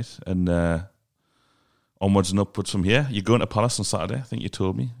speak to you, mate. And onwards and upwards from here. You're going to Palace on Saturday, I think you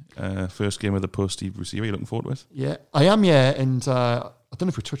told me. First game of the post-Steve Bruce era. Are you looking forward to it? Yeah, I am, yeah. And I don't know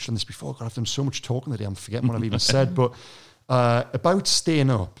if we touched on this before. God, I've done so much talking today, I'm forgetting what I've even said. But about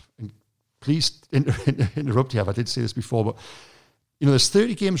staying up, and please interrupt you if I did say this before, but there's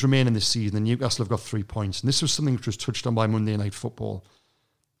 30 games remaining this season, and Newcastle have got 3 points. And this was something which was touched on by Monday Night Football.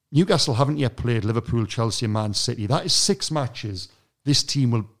 Newcastle haven't yet played Liverpool, Chelsea and Man City. That is 6 matches this team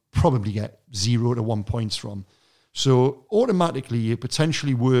will probably get 0 to 1 points from. So automatically you're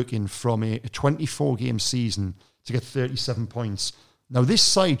potentially working from a 24-game season to get 37 points. Now this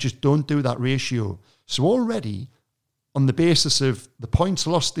side just don't do that ratio. So already, on the basis of the points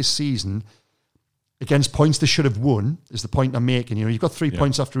lost this season against points they should have won, is the point I'm making. You've got 3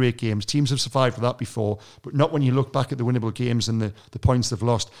 points after 8 games. Teams have survived with that before, but not when you look back at the winnable games and the points they've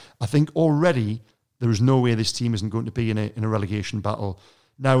lost. I think already there is no way this team isn't going to be in a relegation battle.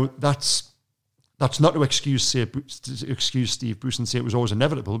 Now, that's not to excuse Steve Bruce and say it was always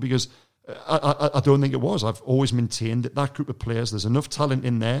inevitable, because I don't think it was. I've always maintained that group of players, there's enough talent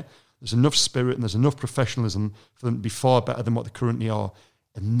in there, there's enough spirit and there's enough professionalism for them to be far better than what they currently are.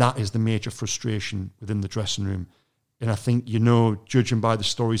 And that is the major frustration within the dressing room. And I think, judging by the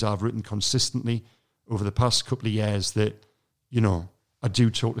stories I've written consistently over the past couple of years that, you know, I do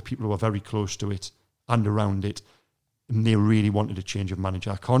talk to people who are very close to it and around it, and they really wanted a change of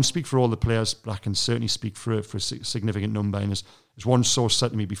manager. I can't speak for all the players, but I can certainly speak for a significant number. And as one source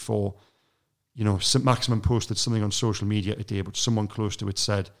said to me before, you know, St. Maximin posted something on social media today, but someone close to it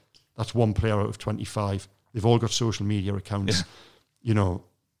said, that's one player out of 25. They've all got social media accounts. Yeah. You know,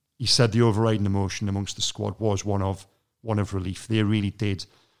 he said the overriding emotion amongst the squad was one of relief. They really did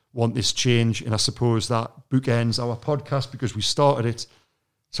want this change. And I suppose that bookends our podcast, because we started it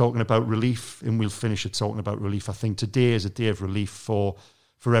talking about relief and we'll finish it talking about relief. I think today is a day of relief for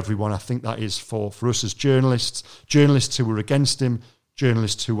everyone. I think that is for us as journalists who were against him,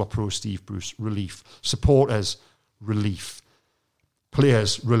 journalists who are pro Steve Bruce, relief. Supporters, relief.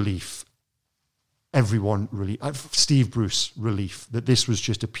 Players, relief. Everyone, relief. Steve Bruce, relief. That this was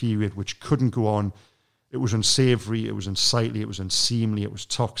just a period which couldn't go on. It was unsavoury, it was unsightly, it was unseemly, it was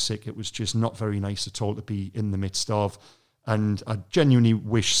toxic, it was just not very nice at all to be in the midst of. And I genuinely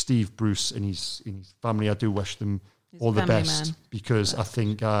wish Steve Bruce and his family, I do wish them all the best, man. Because I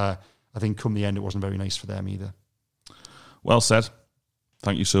think come the end, it wasn't very nice for them either. Well said.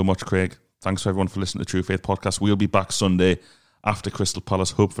 Thank you so much, Craig. Thanks for everyone for listening to True Faith Podcast. We'll be back Sunday after Crystal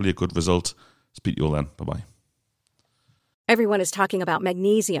Palace. Hopefully a good result. Speak to you all then. Bye-bye. Everyone is talking about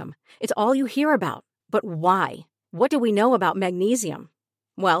magnesium. It's all you hear about. But why? What do we know about magnesium?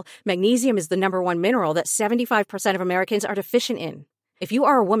 Well, magnesium is the number one mineral that 75% of Americans are deficient in. If you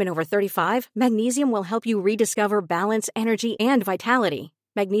are a woman over 35, magnesium will help you rediscover balance, energy, and vitality.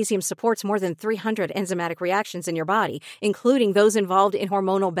 Magnesium supports more than 300 enzymatic reactions in your body, including those involved in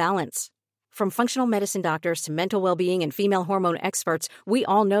hormonal balance. From functional medicine doctors to mental well-being and female hormone experts, we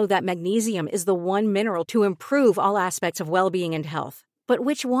all know that magnesium is the one mineral to improve all aspects of well-being and health. But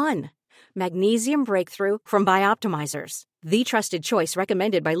which one? Magnesium Breakthrough from Bioptimizers, the trusted choice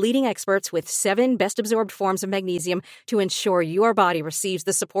recommended by leading experts with 7 best-absorbed forms of magnesium to ensure your body receives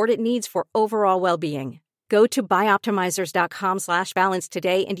the support it needs for overall well-being. Go to bioptimizers.com/balance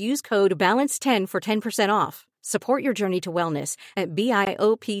today and use code BALANCE10 for 10% off. Support your journey to wellness at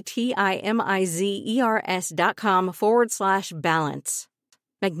bioptimizers.com/balance.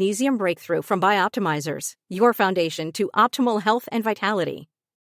 Magnesium Breakthrough from Bioptimizers, your foundation to optimal health and vitality.